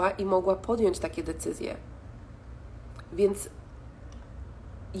wzrosła i mogła podjąć takie decyzje. Więc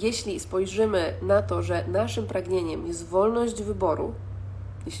jeśli spojrzymy na to, że naszym pragnieniem jest wolność wyboru,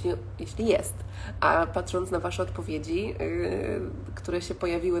 jeśli jest, a patrząc na Wasze odpowiedzi, które się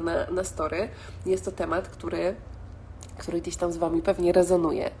pojawiły na story, jest to temat, który gdzieś tam z Wami pewnie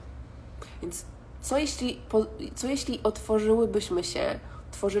rezonuje. Więc co jeśli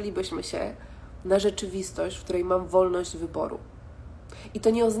tworzylibyśmy się na rzeczywistość, w której mam wolność wyboru? I to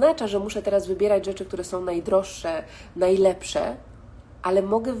nie oznacza, że muszę teraz wybierać rzeczy, które są najdroższe, najlepsze, ale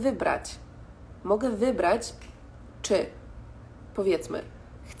mogę wybrać. Mogę wybrać, czy powiedzmy,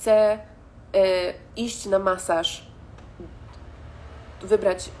 chcę iść na masaż,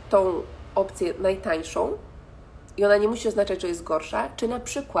 wybrać tą opcję najtańszą i ona nie musi oznaczać, że jest gorsza, czy na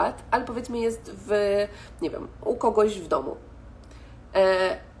przykład, ale powiedzmy jest u kogoś w domu.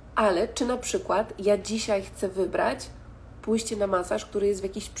 Ale czy na przykład ja dzisiaj chcę wybrać pójście na masaż, który jest w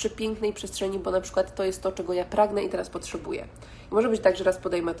jakiejś przepięknej przestrzeni, bo na przykład to jest to, czego ja pragnę i teraz potrzebuję. I może być tak, że raz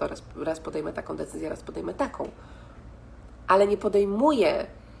podejmę to, raz podejmę taką decyzję, raz podejmę taką. Ale nie podejmuję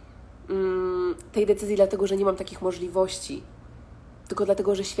tej decyzji dlatego, że nie mam takich możliwości, tylko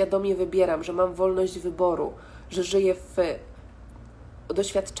dlatego, że świadomie wybieram, że mam wolność wyboru, że żyję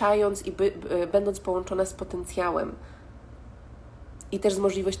doświadczając i będąc połączona z potencjałem i też z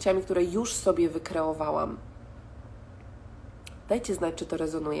możliwościami, które już sobie wykreowałam. Dajcie znać, czy to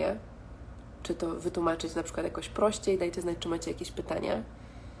rezonuje, czy to wytłumaczyć na przykład jakoś prościej, dajcie znać, czy macie jakieś pytania.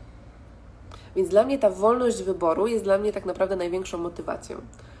 Więc dla mnie ta wolność wyboru jest dla mnie tak naprawdę największą motywacją.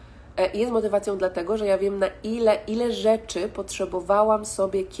 Jest motywacją dlatego, że ja wiem, na ile rzeczy potrzebowałam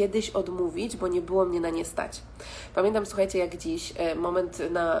sobie kiedyś odmówić, bo nie było mnie na nie stać. Pamiętam, słuchajcie, jak dziś,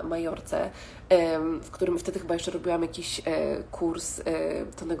 moment na Majorce, w którym wtedy chyba jeszcze robiłam jakiś kurs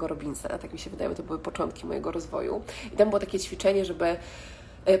Tonego Robbinsa, tak mi się wydaje, to były początki mojego rozwoju. I tam było takie ćwiczenie, żeby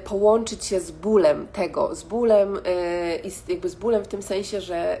połączyć się z bólem tego, z bólem w tym sensie,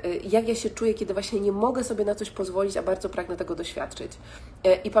 że jak ja się czuję, kiedy właśnie nie mogę sobie na coś pozwolić, a bardzo pragnę tego doświadczyć.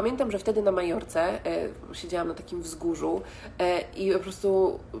 I pamiętam, że wtedy na Majorce siedziałam na takim wzgórzu i po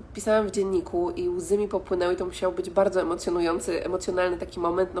prostu pisałam w dzienniku i łzy mi popłynęły. To musiał być bardzo emocjonalny taki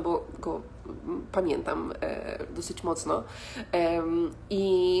moment, no bo go pamiętam dosyć mocno.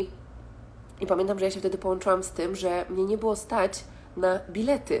 I pamiętam, że ja się wtedy połączyłam z tym, że mnie nie było stać na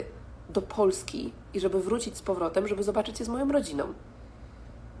bilety do Polski i żeby wrócić z powrotem, żeby zobaczyć się z moją rodziną.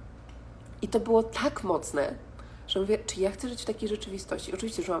 I to było tak mocne, że mówię, czy ja chcę żyć w takiej rzeczywistości?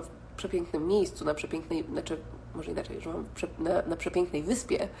 Oczywiście żyłam w przepięknym miejscu, może inaczej, żyłam na przepięknej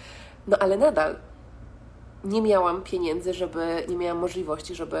wyspie, no ale nadal nie miałam pieniędzy, nie miałam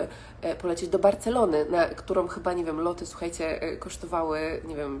możliwości, żeby polecieć do Barcelony, na którą chyba, nie wiem, loty, słuchajcie, kosztowały,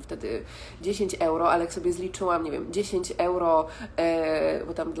 nie wiem, wtedy 10 euro, ale jak sobie zliczyłam, nie wiem, 10 euro,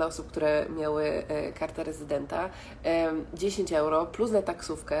 bo tam dla osób, które miały kartę rezydenta, 10 euro plus na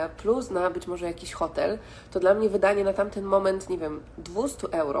taksówkę, plus na być może jakiś hotel, to dla mnie wydanie na tamten moment, nie wiem, 200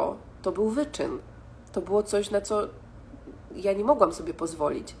 euro to był wyczyn. To było coś, na co ja nie mogłam sobie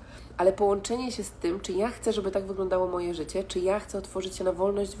pozwolić. Ale połączenie się z tym, czy ja chcę, żeby tak wyglądało moje życie, czy ja chcę otworzyć się na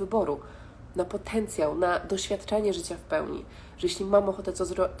wolność wyboru, na potencjał, na doświadczenie życia w pełni. Że jeśli mam ochotę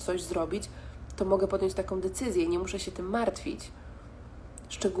coś zrobić, to mogę podjąć taką decyzję i nie muszę się tym martwić.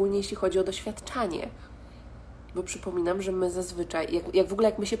 Szczególnie jeśli chodzi o doświadczanie. Bo przypominam, że my zazwyczaj,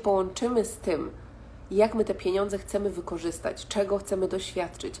 jak my się połączymy z tym, jak my te pieniądze chcemy wykorzystać, czego chcemy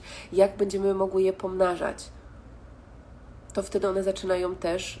doświadczyć, jak będziemy mogły je pomnażać, to wtedy one zaczynają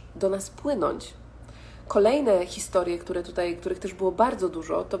też do nas płynąć. Kolejne historie, których też było bardzo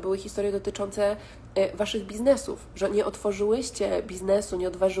dużo, to były historie dotyczące Waszych biznesów, że nie otworzyłyście biznesu, nie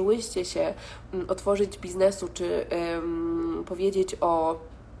odważyłyście się otworzyć biznesu, czy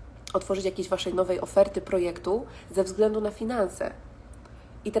otworzyć jakiejś Waszej nowej oferty, projektu ze względu na finanse.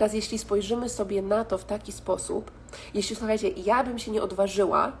 I teraz jeśli spojrzymy sobie na to w taki sposób, słuchajcie, ja bym się nie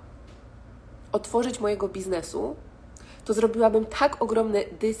odważyła otworzyć mojego biznesu, to zrobiłabym tak ogromny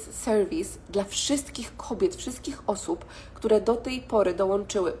disservice dla wszystkich kobiet, wszystkich osób, które do tej pory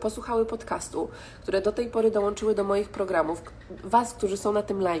posłuchały podcastu, które do tej pory dołączyły do moich programów, Was, którzy są na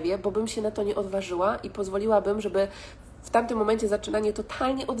tym live'ie, bo bym się na to nie odważyła i pozwoliłabym, żeby w tamtym momencie zaczynanie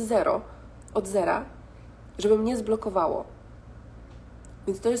totalnie od zera, żeby mnie zblokowało.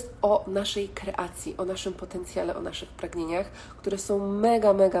 Więc to jest o naszej kreacji, o naszym potencjale, o naszych pragnieniach, które są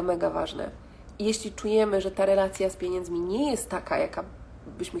mega, mega, mega ważne. I jeśli czujemy, że ta relacja z pieniędzmi nie jest taka, jaka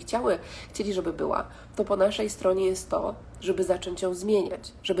byśmy chcieli, żeby była, to po naszej stronie jest to, żeby zacząć ją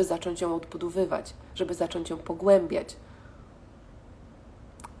zmieniać, żeby zacząć ją odbudowywać, żeby zacząć ją pogłębiać.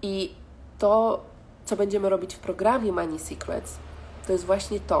 I to, co będziemy robić w programie Money Secrets, to jest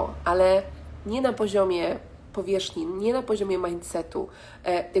właśnie to, ale nie na poziomie powierzchni, nie na poziomie mindsetu.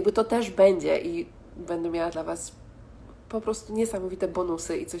 Jakby to też będzie i będę miała dla Was po prostu niesamowite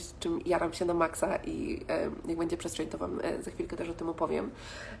bonusy i coś, czym jaram się na maksa i jak będzie przestrzeń, to Wam za chwilkę też o tym opowiem.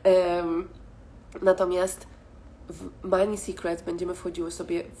 Natomiast w Money Secrets będziemy wchodziły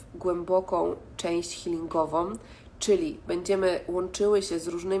sobie w głęboką część healingową, czyli będziemy łączyły się z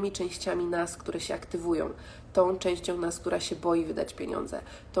różnymi częściami nas, które się aktywują. Tą częścią nas, która się boi wydać pieniądze,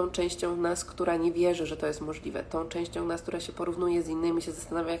 tą częścią nas, która nie wierzy, że to jest możliwe, tą częścią nas, która się porównuje z innymi, się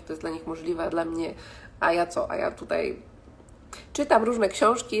zastanawia, jak to jest dla nich możliwe, a dla mnie, a ja co? A ja tutaj czytam różne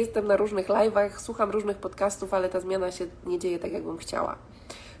książki, jestem na różnych live'ach, słucham różnych podcastów, ale ta zmiana się nie dzieje tak, jakbym chciała.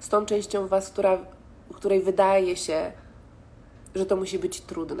 Z tą częścią Was, której wydaje się, że to musi być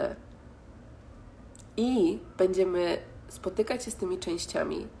trudne. I będziemy spotykać się z tymi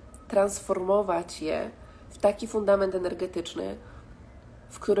częściami, transformować je w taki fundament energetyczny,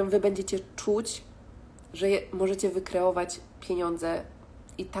 w którym Wy będziecie czuć, że możecie wykreować pieniądze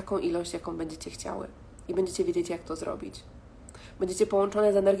i taką ilość, jaką będziecie chciały. I będziecie wiedzieć, jak to zrobić. Będziecie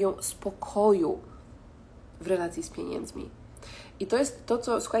połączone z energią spokoju w relacji z pieniędzmi. I to jest to,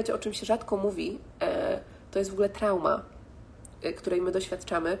 co, słuchajcie, o czym się rzadko mówi, to jest w ogóle trauma, której my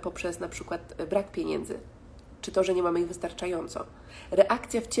doświadczamy poprzez na przykład brak pieniędzy, czy to, że nie mamy ich wystarczająco.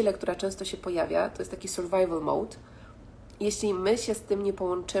 Reakcja w ciele, która często się pojawia, to jest taki survival mode. Jeśli my się z tym nie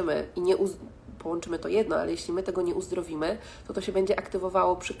połączymy i połączymy to jedno, ale jeśli my tego nie uzdrowimy, to się będzie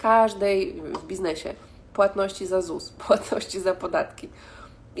aktywowało przy każdej w biznesie płatności za ZUS, płatności za podatki,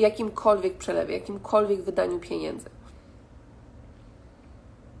 jakimkolwiek przelewie, jakimkolwiek wydaniu pieniędzy.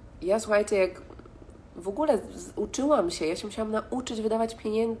 Ja, słuchajcie, jak w ogóle uczyłam się, ja się musiałam nauczyć wydawać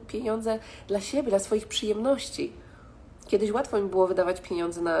pieniądze dla siebie, dla swoich przyjemności. Kiedyś łatwo mi było wydawać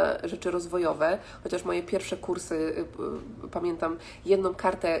pieniądze na rzeczy rozwojowe, chociaż moje pierwsze kursy, pamiętam, jedną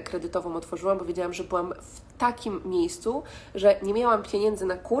kartę kredytową otworzyłam, bo wiedziałam, że byłam w takim miejscu, że nie miałam pieniędzy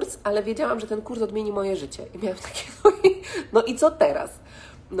na kurs, ale wiedziałam, że ten kurs odmieni moje życie. I miałam takie, no i co teraz?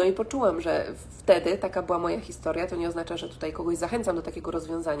 No i poczułam, że wtedy taka była moja historia, to nie oznacza, że tutaj kogoś zachęcam do takiego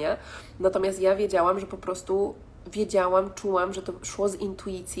rozwiązania, natomiast ja wiedziałam, że po prostu czułam, że to szło z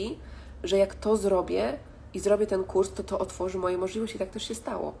intuicji, że jak to zrobię i zrobię ten kurs, to otworzy moje możliwości i tak też się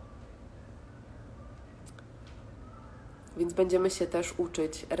stało. Więc będziemy się też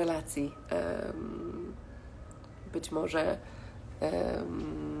uczyć relacji, być może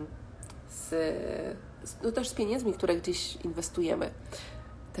też z pieniędzmi, które gdzieś inwestujemy.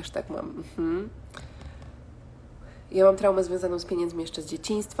 Też tak mam. Ja mam traumę związaną z pieniędzmi jeszcze z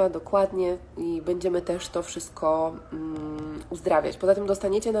dzieciństwa, dokładnie, i będziemy też to wszystko uzdrawiać. Poza tym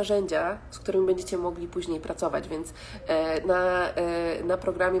dostaniecie narzędzia, z którymi będziecie mogli później pracować, więc na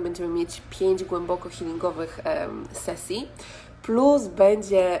programie będziemy mieć 5 głęboko healingowych sesji, plus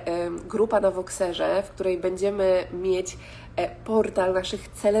będzie grupa na Voxerze, w której będziemy mieć portal naszych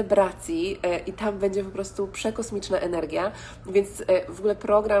celebracji i tam będzie po prostu przekosmiczna energia, więc w ogóle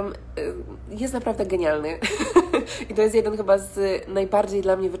program jest naprawdę genialny i to jest jeden chyba z najbardziej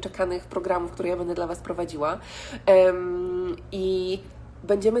dla mnie wyczekanych programów, które ja będę dla Was prowadziła. I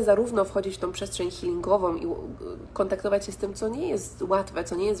będziemy zarówno wchodzić w tą przestrzeń healingową i kontaktować się z tym, co nie jest łatwe,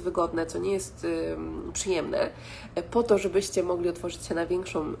 co nie jest wygodne, co nie jest przyjemne, po to, żebyście mogli otworzyć się na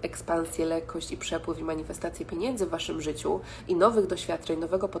większą ekspansję, lekkość i przepływ i manifestację pieniędzy w Waszym życiu i nowych doświadczeń,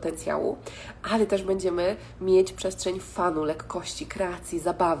 nowego potencjału, ale też będziemy mieć przestrzeń fanu, lekkości, kreacji,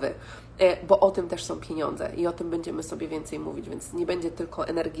 zabawy, bo o tym też są pieniądze i o tym będziemy sobie więcej mówić, więc nie będzie tylko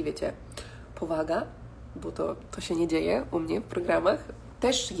energii, wiecie, powaga, bo to się nie dzieje u mnie w programach.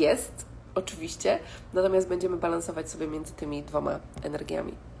 Też jest, oczywiście, natomiast będziemy balansować sobie między tymi dwoma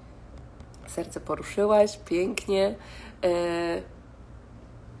energiami. Serce poruszyłaś, pięknie.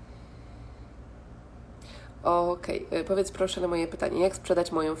 Okej, powiedz proszę na moje pytanie, jak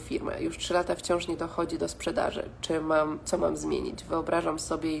sprzedać moją firmę? Już 3 lata wciąż nie dochodzi do sprzedaży. Co mam zmienić? Wyobrażam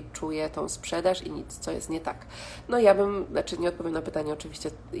sobie i czuję tą sprzedaż i nic, co jest nie tak. No nie odpowiem na pytanie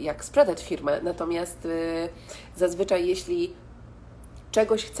oczywiście, jak sprzedać firmę, natomiast zazwyczaj jeśli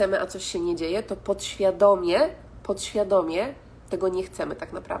czegoś chcemy, a coś się nie dzieje, to podświadomie tego nie chcemy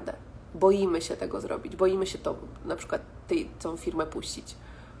tak naprawdę. Boimy się tego zrobić, boimy się na przykład tą firmę puścić.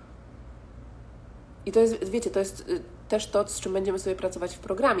 I to jest, wiecie, to jest też to, z czym będziemy sobie pracować w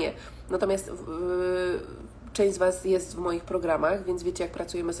programie. Natomiast część z Was jest w moich programach, więc wiecie, jak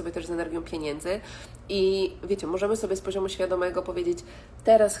pracujemy sobie też z energią pieniędzy. I wiecie, możemy sobie z poziomu świadomego powiedzieć,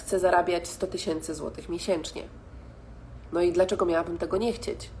 teraz chcę zarabiać 100 000 złotych miesięcznie. No i dlaczego miałabym tego nie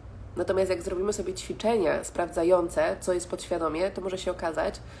chcieć? Natomiast jak zrobimy sobie ćwiczenia sprawdzające, co jest podświadomie, to może się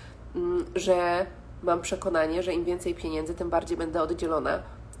okazać, że mam przekonanie, że im więcej pieniędzy, tym bardziej będę oddzielona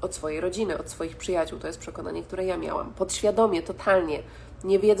od swojej rodziny, od swoich przyjaciół. To jest przekonanie, które ja miałam. Podświadomie, totalnie,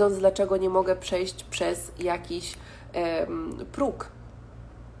 nie wiedząc, dlaczego nie mogę przejść przez jakiś próg.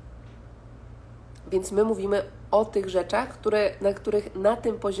 Więc my mówimy o tych rzeczach, na których na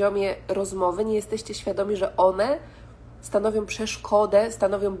tym poziomie rozmowy nie jesteście świadomi, że one stanowią przeszkodę,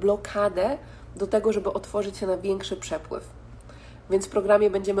 stanowią blokadę do tego, żeby otworzyć się na większy przepływ. Więc w programie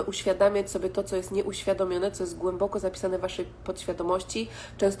będziemy uświadamiać sobie to, co jest nieuświadomione, co jest głęboko zapisane w Waszej podświadomości,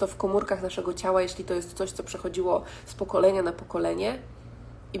 często w komórkach naszego ciała, jeśli to jest coś, co przechodziło z pokolenia na pokolenie,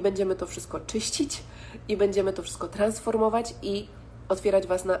 i będziemy to wszystko czyścić i będziemy to wszystko transformować i otwierać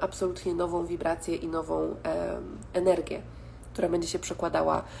Was na absolutnie nową wibrację i nową energię, która będzie się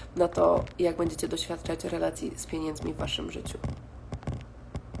przekładała na to, jak będziecie doświadczać relacji z pieniędzmi w Waszym życiu.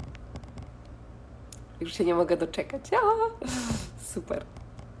 Już się nie mogę doczekać. Super.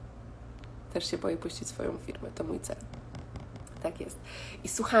 Też się boję puścić swoją firmę. To mój cel. Tak jest. I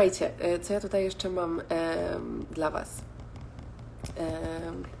słuchajcie, co ja tutaj jeszcze mam dla Was.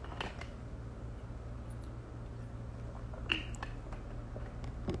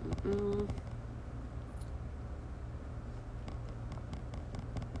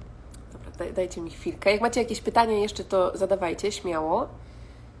 Dobra, dajcie mi chwilkę. Jak macie jakieś pytania jeszcze, to zadawajcie, śmiało.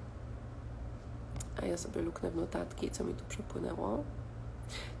 A ja sobie luknę w notatki, co mi tu przepłynęło.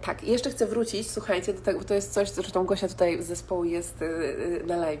 Tak, jeszcze chcę wrócić, słuchajcie, do tego, bo to jest coś, zresztą Gosia tutaj z zespołu jest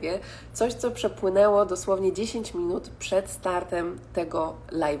na live'ie, coś, co przepłynęło dosłownie 10 minut przed startem tego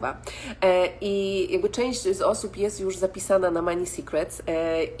live'a. I jakby część z osób jest już zapisana na Money Secrets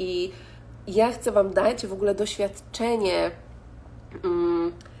i ja chcę Wam dać w ogóle doświadczenie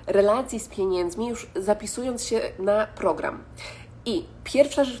relacji z pieniędzmi, już zapisując się na program. I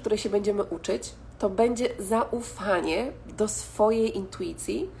pierwsza rzecz, której się będziemy uczyć, to będzie zaufanie do swojej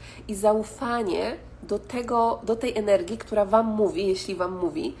intuicji i zaufanie do tej energii, która Wam mówi, jeśli Wam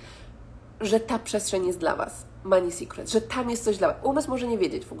mówi, że ta przestrzeń jest dla Was. Money Secret, że tam jest coś dla Was. Umysł może nie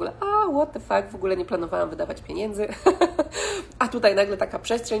wiedzieć w ogóle, what the fuck, w ogóle nie planowałam wydawać pieniędzy, a tutaj nagle taka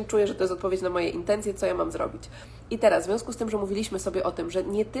przestrzeń, czuję, że to jest odpowiedź na moje intencje, co ja mam zrobić. I teraz, w związku z tym, że mówiliśmy sobie o tym, że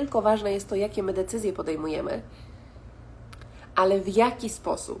nie tylko ważne jest to, jakie my decyzje podejmujemy, ale w jaki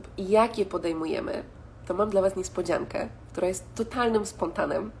sposób i jakie podejmujemy, to mam dla Was niespodziankę, która jest totalnym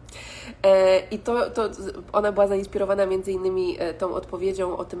spontanem. I ona była zainspirowana między innymi tą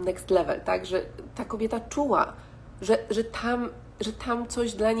odpowiedzią o tym next level, tak? Że ta kobieta czuła, że tam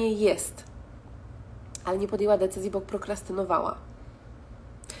coś dla niej jest, ale nie podjęła decyzji, bo prokrastynowała.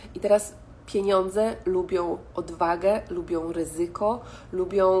 I teraz Pieniądze lubią odwagę, lubią ryzyko,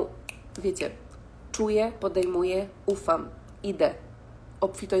 lubią, wiecie, czuję, podejmuję, ufam, idę.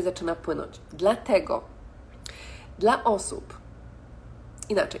 Obfitość zaczyna płynąć. Dlatego dla osób,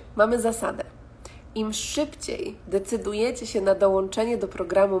 inaczej, mamy zasadę. Im szybciej decydujecie się na dołączenie do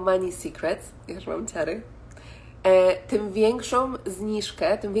programu Money Secrets, ja już mam ciary, tym większą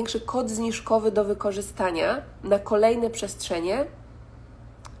zniżkę, tym większy kod zniżkowy do wykorzystania na kolejne przestrzenie,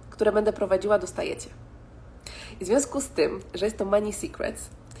 które będę prowadziła, dostajecie. I w związku z tym, że jest to Money Secrets,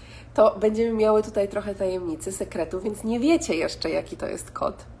 to będziemy miały tutaj trochę tajemnicy, sekretu, więc nie wiecie jeszcze, jaki to jest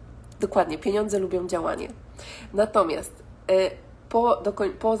kod. Dokładnie, pieniądze lubią działanie. Natomiast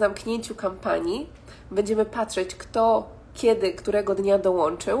po zamknięciu kampanii będziemy patrzeć, kto, kiedy, którego dnia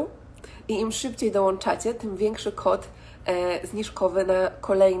dołączył i im szybciej dołączacie, tym większy kod zniżkowy na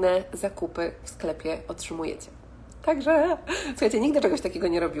kolejne zakupy w sklepie otrzymujecie. Także, słuchajcie, nigdy czegoś takiego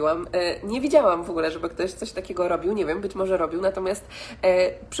nie robiłam. Nie widziałam w ogóle, żeby ktoś coś takiego robił. Nie wiem, być może robił, natomiast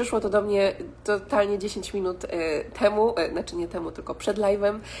przyszło to do mnie totalnie 10 minut temu, znaczy nie temu, tylko przed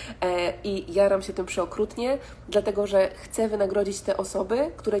live'em i jaram się tym przeokrutnie, dlatego że chcę wynagrodzić te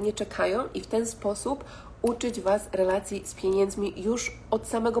osoby, które nie czekają i w ten sposób uczyć Was relacji z pieniędzmi już od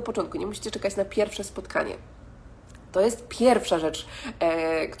samego początku. Nie musicie czekać na pierwsze spotkanie. To jest pierwsza rzecz,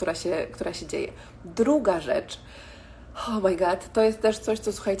 która się dzieje. Druga rzecz, oh my god, to jest też coś,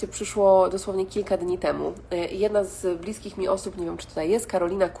 co słuchajcie, przyszło dosłownie kilka dni temu. Jedna z bliskich mi osób, nie wiem czy tutaj jest,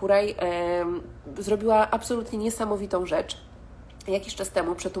 Karolina Kuraj, zrobiła absolutnie niesamowitą rzecz. Jakiś czas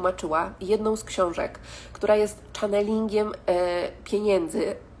temu przetłumaczyła jedną z książek, która jest channelingiem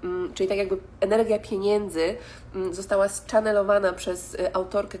pieniędzy, czyli tak jakby energia pieniędzy została zchannelowana przez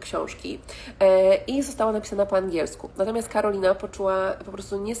autorkę książki i została napisana po angielsku. Natomiast Karolina poczuła po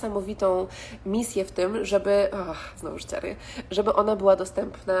prostu niesamowitą misję w tym, żeby, żeby ona była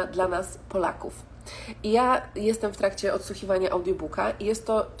dostępna dla nas, Polaków. I ja jestem w trakcie odsłuchiwania audiobooka i jest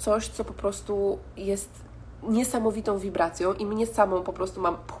to coś, co po prostu jest niesamowitą wibracją i mnie samą po prostu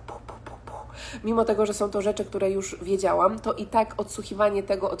mam mimo tego, że są to rzeczy, które już wiedziałam, to i tak odsłuchiwanie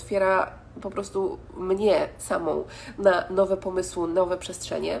tego otwiera po prostu mnie samą na nowe pomysły, nowe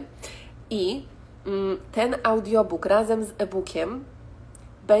przestrzenie. I ten audiobook razem z e-bookiem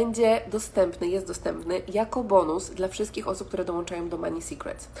będzie dostępny, jest dostępny jako bonus dla wszystkich osób, które dołączają do Money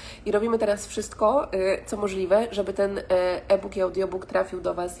Secrets. I robimy teraz wszystko, co możliwe, żeby ten e-book i audiobook trafił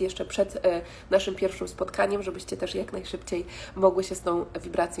do Was jeszcze przed naszym pierwszym spotkaniem, żebyście też jak najszybciej mogły się z tą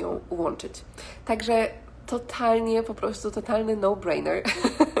wibracją łączyć. Także totalnie, po prostu totalny no-brainer.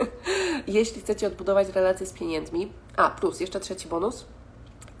 Jeśli chcecie odbudować relacje z pieniędzmi. Plus jeszcze trzeci bonus.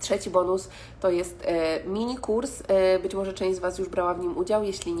 Trzeci bonus to jest mini kurs, być może część z Was już brała w nim udział,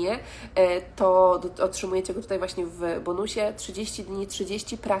 jeśli nie, to otrzymujecie go tutaj właśnie w bonusie, 30 dni,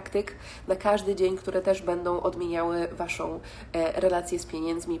 30 praktyk na każdy dzień, które też będą odmieniały Waszą relację z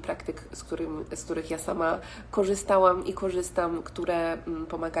pieniędzmi, praktyk, z których ja sama korzystałam i korzystam, które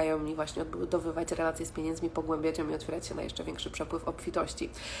pomagają mi właśnie odbudowywać relacje z pieniędzmi, pogłębiać ją i otwierać się na jeszcze większy przepływ obfitości.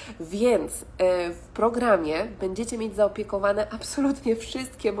 Więc w programie będziecie mieć zaopiekowane absolutnie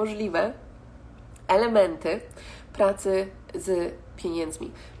wszystkie możliwe elementy pracy z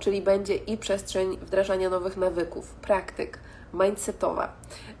pieniędzmi, czyli będzie i przestrzeń wdrażania nowych nawyków, praktyk, mindsetowa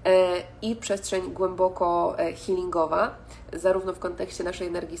i przestrzeń głęboko healingowa, zarówno w kontekście naszej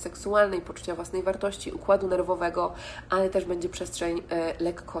energii seksualnej, poczucia własnej wartości, układu nerwowego, ale też będzie przestrzeń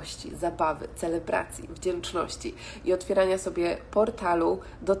lekkości, zabawy, celebracji, wdzięczności i otwierania sobie portalu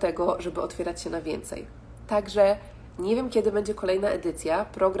do tego, żeby otwierać się na więcej. Także nie wiem, kiedy będzie kolejna edycja.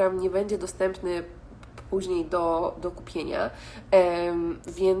 Program nie będzie dostępny później do kupienia,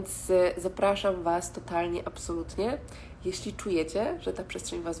 więc zapraszam Was totalnie, absolutnie. Jeśli czujecie, że ta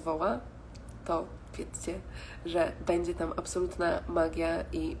przestrzeń Was woła, to wiedzcie, że będzie tam absolutna magia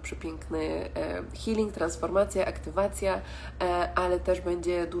i przepiękny healing, transformacja, aktywacja, ale też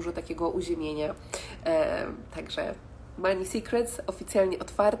będzie dużo takiego uziemienia. Także Money Secrets oficjalnie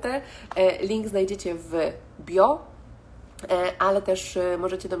otwarte. Link znajdziecie w bio, ale też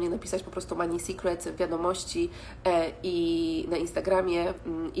możecie do mnie napisać po prostu Money Secrets w wiadomości i na Instagramie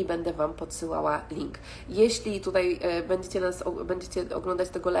i będę Wam podsyłała link. Jeśli tutaj będziecie oglądać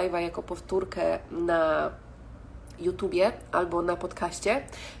tego live'a jako powtórkę na YouTubie albo na podcaście,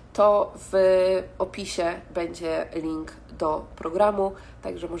 to w opisie będzie link do programu,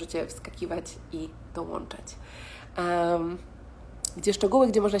 także możecie wskakiwać i dołączać. Gdzie szczegóły,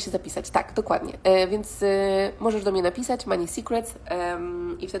 gdzie można się zapisać. Tak, dokładnie. Więc możesz do mnie napisać Money Secrets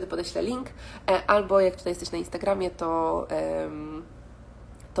i wtedy podeślę link. Albo jak tutaj jesteś na Instagramie, to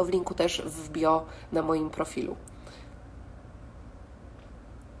w linku też w bio na moim profilu.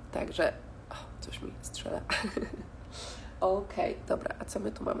 Także coś mi strzela. Okej, dobra, a co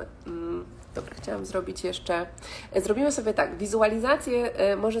my tu mamy? Dobra, chciałam zrobić jeszcze... Zrobimy sobie tak, wizualizację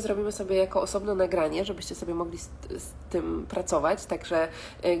może zrobimy sobie jako osobne nagranie, żebyście sobie mogli z tym pracować, także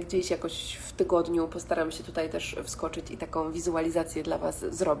gdzieś jakoś w tygodniu postaram się tutaj też wskoczyć i taką wizualizację dla Was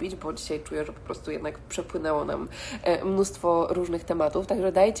zrobić, bo dzisiaj czuję, że po prostu jednak przepłynęło nam mnóstwo różnych tematów,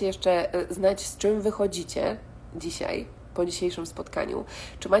 także dajcie jeszcze znać, z czym wychodzicie dzisiaj, po dzisiejszym spotkaniu.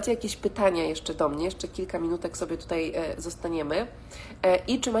 Czy macie jakieś pytania jeszcze do mnie? Jeszcze kilka minutek sobie tutaj zostaniemy.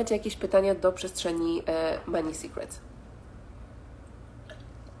 I czy macie jakieś pytania do przestrzeni Money Secrets?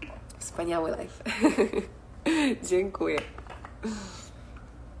 Wspaniały live. Dziękuję.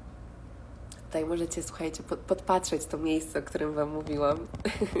 Tutaj możecie, słuchajcie, podpatrzeć to miejsce, o którym Wam mówiłam.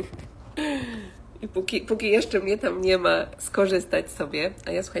 I póki jeszcze mnie tam nie ma, skorzystać sobie.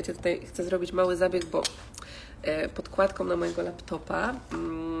 A ja, słuchajcie, tutaj chcę zrobić mały zabieg, bo podkładką na mojego laptopa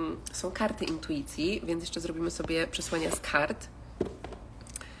są karty intuicji, więc jeszcze zrobimy sobie przesłania z kart.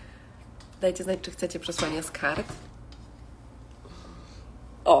 Dajcie znać, czy chcecie przesłania z kart.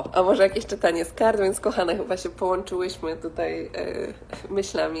 O, a może jakieś czytanie z kart, więc kochane, chyba się połączyłyśmy tutaj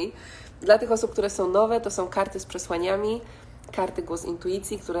myślami. Dla tych osób, które są nowe, to są karty z przesłaniami, karty głos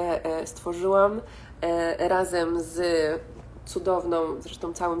intuicji, które stworzyłam razem z cudowną,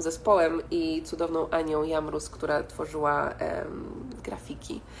 zresztą całym zespołem i cudowną Anią Jamrus, która tworzyła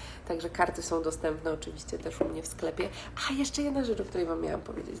grafiki. Także karty są dostępne oczywiście też u mnie w sklepie. A, jeszcze jedna rzecz, o której Wam miałam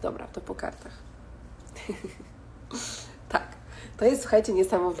powiedzieć. Dobra, to po kartach. Tak, to jest, słuchajcie,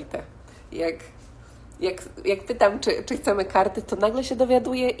 niesamowite. Jak pytam, czy chcemy karty, to nagle się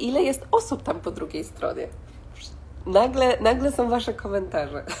dowiaduję, ile jest osób tam po drugiej stronie. Nagle są Wasze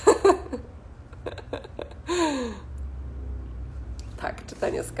komentarze. Tak,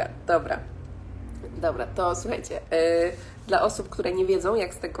 czytanie z kart. Dobra, to słuchajcie, dla osób, które nie wiedzą,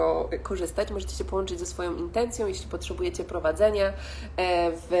 jak z tego korzystać, możecie się połączyć ze swoją intencją, jeśli potrzebujecie prowadzenia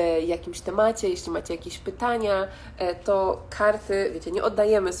w jakimś temacie, jeśli macie jakieś pytania, to karty, wiecie, nie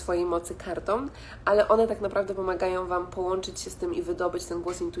oddajemy swojej mocy kartom, ale one tak naprawdę pomagają Wam połączyć się z tym i wydobyć ten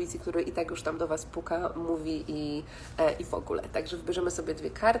głos intuicji, który i tak już tam do Was puka, mówi i w ogóle. Także wybierzemy sobie 2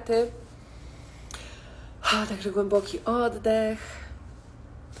 karty. Także głęboki oddech.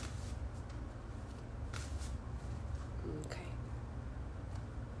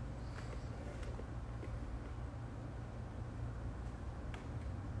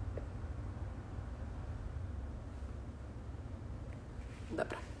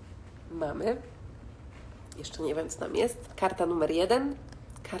 Dobra, mamy. Jeszcze nie wiem, co tam jest. Karta numer 1,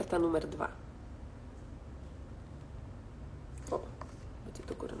 karta numer 2. O, będzie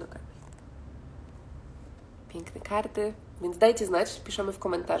do góry nogami. Piękne karty, więc dajcie znać, piszemy w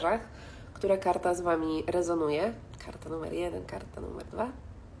komentarzach, która karta z Wami rezonuje. Karta numer 1, karta numer 2.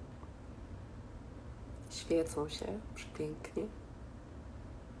 Świecą się przepięknie.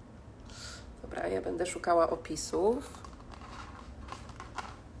 Dobra, ja będę szukała opisów.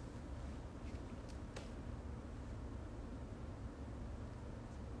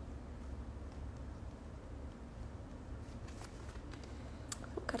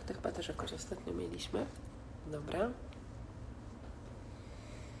 Kartę chyba też jakoś ostatnio mieliśmy. Dobra.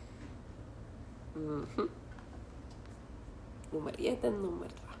 Numer 1,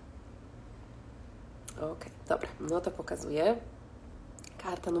 numer 2. Ok, dobra. No to pokazuję.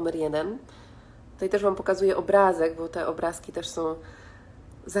 Karta numer 1. Tutaj też Wam pokazuję obrazek, bo te obrazki też są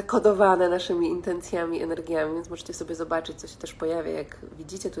zakodowane naszymi intencjami, energiami, więc możecie sobie zobaczyć, co się też pojawia. Jak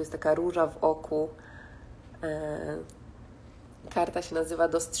widzicie, tu jest taka róża w oku. Karta się nazywa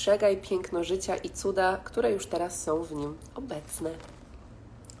Dostrzegaj piękno życia i cuda, które już teraz są w nim obecne.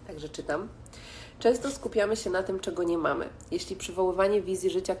 Także czytam. Często skupiamy się na tym, czego nie mamy. Jeśli przywoływanie wizji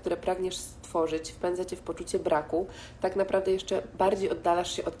życia, które pragniesz stworzyć, wpędza Cię w poczucie braku, tak naprawdę jeszcze bardziej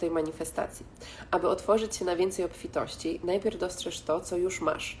oddalasz się od tej manifestacji. Aby otworzyć się na więcej obfitości, najpierw dostrzeż to, co już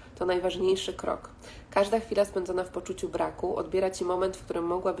masz. To najważniejszy krok. Każda chwila spędzona w poczuciu braku odbiera Ci moment, w którym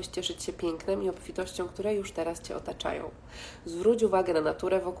mogłabyś cieszyć się pięknem i obfitością, które już teraz Cię otaczają. Zwróć uwagę na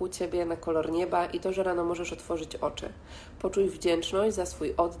naturę wokół Ciebie, na kolor nieba i to, że rano możesz otworzyć oczy. Poczuj wdzięczność za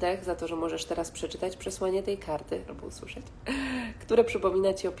swój oddech, za to, że możesz teraz przeczytać przesłanie tej karty, albo usłyszeć, które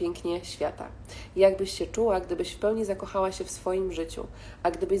przypomina Ci o pięknie świata. Jak byś się czuła, gdybyś w pełni zakochała się w swoim życiu,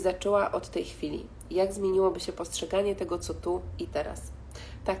 a gdybyś zaczęła od tej chwili? Jak zmieniłoby się postrzeganie tego, co tu i teraz?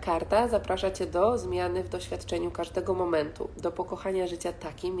 Ta karta zaprasza Cię do zmiany w doświadczeniu każdego momentu, do pokochania życia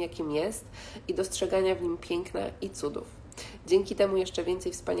takim, jakim jest i dostrzegania w nim piękna i cudów. Dzięki temu jeszcze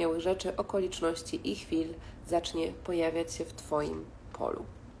więcej wspaniałych rzeczy, okoliczności i chwil zacznie pojawiać się w Twoim polu.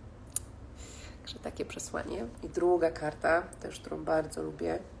 Także takie przesłanie. I druga karta, też którą bardzo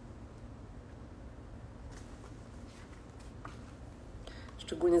lubię.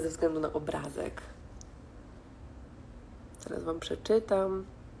 szczególnie ze względu na obrazek. Teraz Wam przeczytam.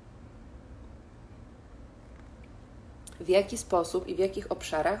 W jaki sposób i w jakich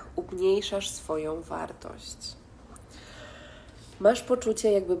obszarach umniejszasz swoją wartość? Masz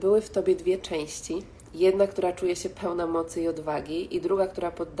poczucie, jakby były w Tobie dwie części. Jedna, która czuje się pełna mocy i odwagi i druga,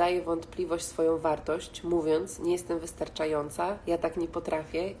 która poddaje wątpliwość swoją wartość, mówiąc, nie jestem wystarczająca, ja tak nie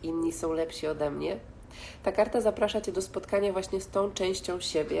potrafię, inni są lepsi ode mnie. Ta karta zaprasza Cię do spotkania właśnie z tą częścią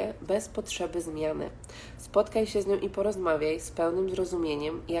siebie, bez potrzeby zmiany. Spotkaj się z nią i porozmawiaj z pełnym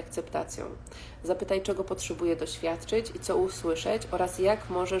zrozumieniem i akceptacją. Zapytaj, czego potrzebuje doświadczyć i co usłyszeć oraz jak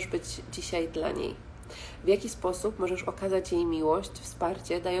możesz być dzisiaj dla niej. W jaki sposób możesz okazać jej miłość,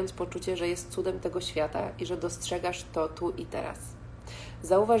 wsparcie, dając poczucie, że jest cudem tego świata i że dostrzegasz to tu i teraz.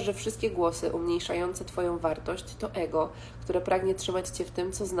 Zauważ, że wszystkie głosy umniejszające Twoją wartość to ego, które pragnie trzymać Cię w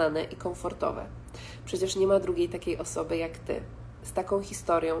tym, co znane i komfortowe. Przecież nie ma drugiej takiej osoby jak Ty. Z taką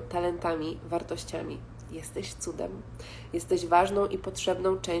historią, talentami, wartościami. Jesteś cudem. Jesteś ważną i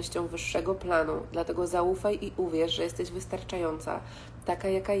potrzebną częścią wyższego planu, dlatego zaufaj i uwierz, że jesteś wystarczająca, taka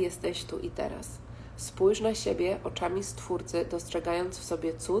jaka jesteś tu i teraz. Spójrz na siebie oczami Stwórcy, dostrzegając w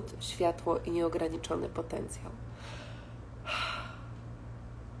sobie cud, światło i nieograniczony potencjał.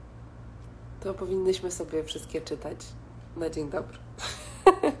 To powinnyśmy sobie wszystkie czytać na dzień dobry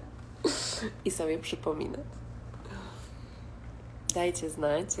i sobie przypominać. Dajcie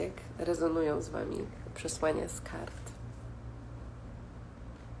znać, jak rezonują z Wami przesłania z kart.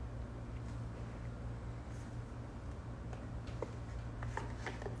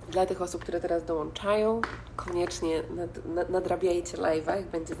 Dla tych osób, które teraz dołączają, koniecznie nadrabiajcie live'a, jak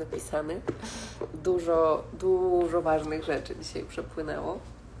będzie zapisany. Dużo ważnych rzeczy dzisiaj przepłynęło.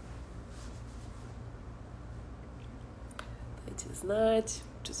 Dajcie znać,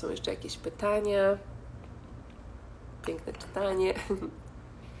 czy są jeszcze jakieś pytania. Piękne czytanie.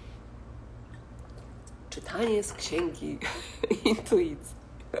 Czytanie z księgi intuicji.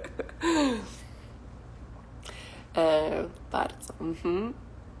 Bardzo.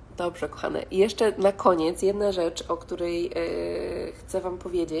 Dobrze, kochane. I jeszcze na koniec jedna rzecz, o której chcę Wam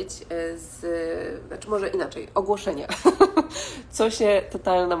powiedzieć, znaczy może inaczej, ogłoszenia. Co się,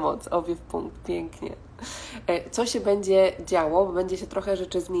 totalna moc, obie w punkt, pięknie. Co się będzie działo, bo będzie się trochę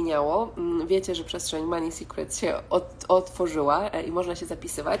rzeczy zmieniało. Wiecie, że przestrzeń Money Secrets się otworzyła i można się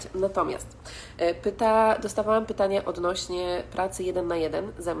zapisywać. Natomiast dostawałam pytania odnośnie pracy 1 na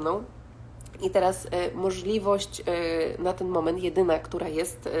 1 ze mną. I teraz możliwość na ten moment, jedyna, która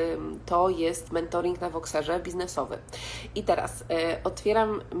jest, to jest mentoring na Voxerze biznesowy. I teraz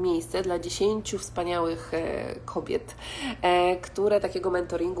otwieram miejsce dla 10 wspaniałych kobiet, które takiego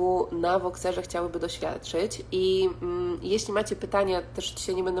mentoringu na Voxerze chciałyby doświadczyć. I jeśli macie pytania, też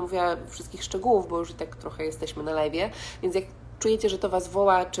dzisiaj nie będę mówiła wszystkich szczegółów, bo już i tak trochę jesteśmy na live'ie, więc jak czujecie, że to Was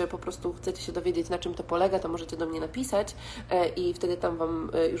woła, czy po prostu chcecie się dowiedzieć, na czym to polega, to możecie do mnie napisać i wtedy tam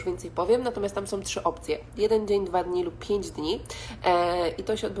Wam już więcej powiem. Natomiast tam są 3 opcje. 1 dzień, 2 dni lub 5 dni i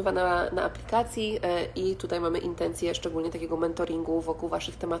to się odbywa na aplikacji i tutaj mamy intencje szczególnie takiego mentoringu wokół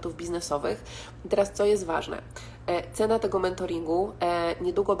Waszych tematów biznesowych. I teraz co jest ważne? Cena tego mentoringu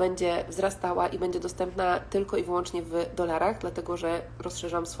niedługo będzie wzrastała i będzie dostępna tylko i wyłącznie w dolarach, dlatego że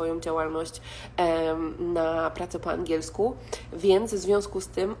rozszerzam swoją działalność na pracę po angielsku, więc w związku z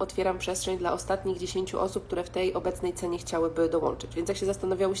tym otwieram przestrzeń dla ostatnich 10 osób, które w tej obecnej cenie chciałyby dołączyć. Więc jak się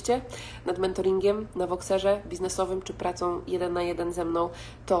zastanawiałyście nad mentoringiem na Voxerze biznesowym czy pracą 1 na 1 ze mną,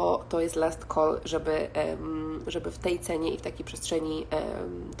 to jest last call, żeby w tej cenie i w takiej przestrzeni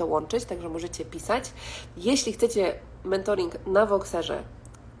dołączyć, także możecie pisać. Jeśli chcecie mentoring na Voxerze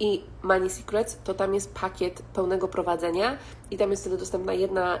i Money Secrets, to tam jest pakiet pełnego prowadzenia i tam jest wtedy dostępna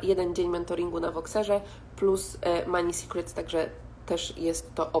jeden dzień mentoringu na Voxerze plus Money Secrets, także też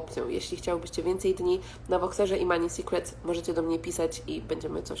jest to opcją. Jeśli chciałbyście więcej dni na Voxerze i Money Secrets, możecie do mnie pisać i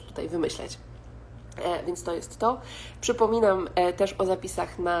będziemy coś tutaj wymyśleć. Więc to jest to. Przypominam też o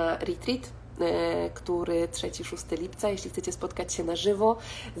zapisach na retreat, który 3-6 lipca. Jeśli chcecie spotkać się na żywo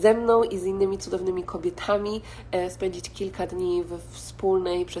ze mną i z innymi cudownymi kobietami, spędzić kilka dni we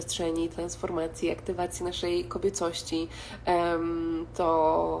wspólnej przestrzeni transformacji, aktywacji naszej kobiecości,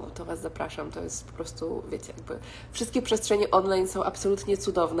 to Was zapraszam. To jest po prostu, wiecie, jakby wszystkie przestrzenie online są absolutnie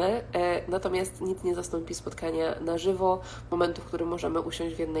cudowne, natomiast nic nie zastąpi spotkania na żywo, momentu, w którym możemy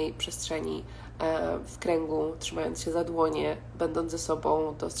usiąść w jednej przestrzeni w kręgu, trzymając się za dłonie, będąc ze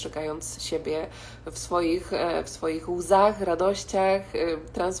sobą, dostrzegając siebie w swoich łzach, radościach,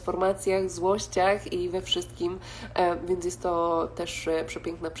 transformacjach, złościach i we wszystkim, więc jest to też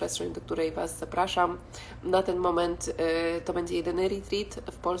przepiękna przestrzeń, do której Was zapraszam. Na ten moment to będzie jedyny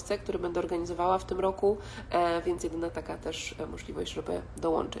retreat w Polsce, który będę organizowała w tym roku, więc jedyna taka też możliwość, żeby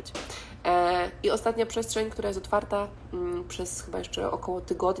dołączyć. I ostatnia przestrzeń, która jest otwarta przez chyba jeszcze około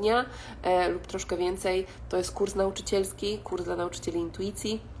tygodnia lub troszkę więcej, to jest kurs nauczycielski, kurs dla nauczycieli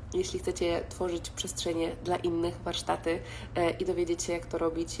intuicji. Jeśli chcecie tworzyć przestrzenie dla innych, warsztaty i dowiedzieć się, jak to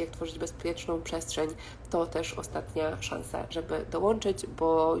robić, jak tworzyć bezpieczną przestrzeń, to też ostatnia szansa, żeby dołączyć,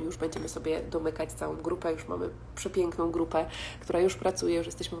 bo już będziemy sobie domykać całą grupę, już mamy przepiękną grupę, która już pracuje, już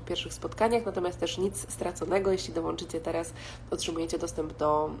jesteśmy po pierwszych spotkaniach, natomiast też nic straconego, jeśli dołączycie teraz, otrzymujecie dostęp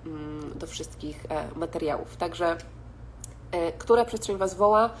do wszystkich materiałów. Także która przestrzeń Was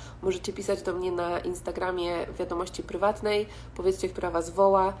woła? Możecie pisać do mnie na Instagramie w wiadomości prywatnej. Powiedzcie, która Was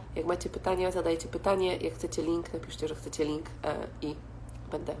woła. Jak macie pytania, zadajcie pytanie. Jak chcecie link, napiszcie, że chcecie link i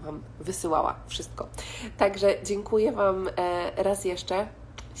będę Wam wysyłała wszystko. Także dziękuję Wam raz jeszcze.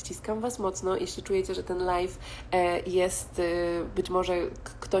 Ściskam Was mocno. Jeśli czujecie, że ten live jest, być może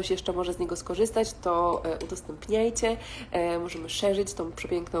ktoś jeszcze może z niego skorzystać, to udostępniajcie. Możemy szerzyć tą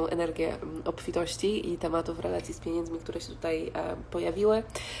przepiękną energię obfitości i tematów relacji z pieniędzmi, które się tutaj pojawiły.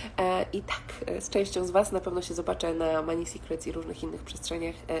 I tak, z częścią z Was na pewno się zobaczę na Money Secrets i różnych innych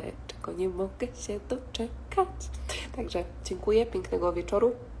przestrzeniach, czego nie mogę się doczekać. Także dziękuję, pięknego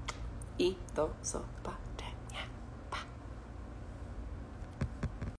wieczoru i do zobaczenia.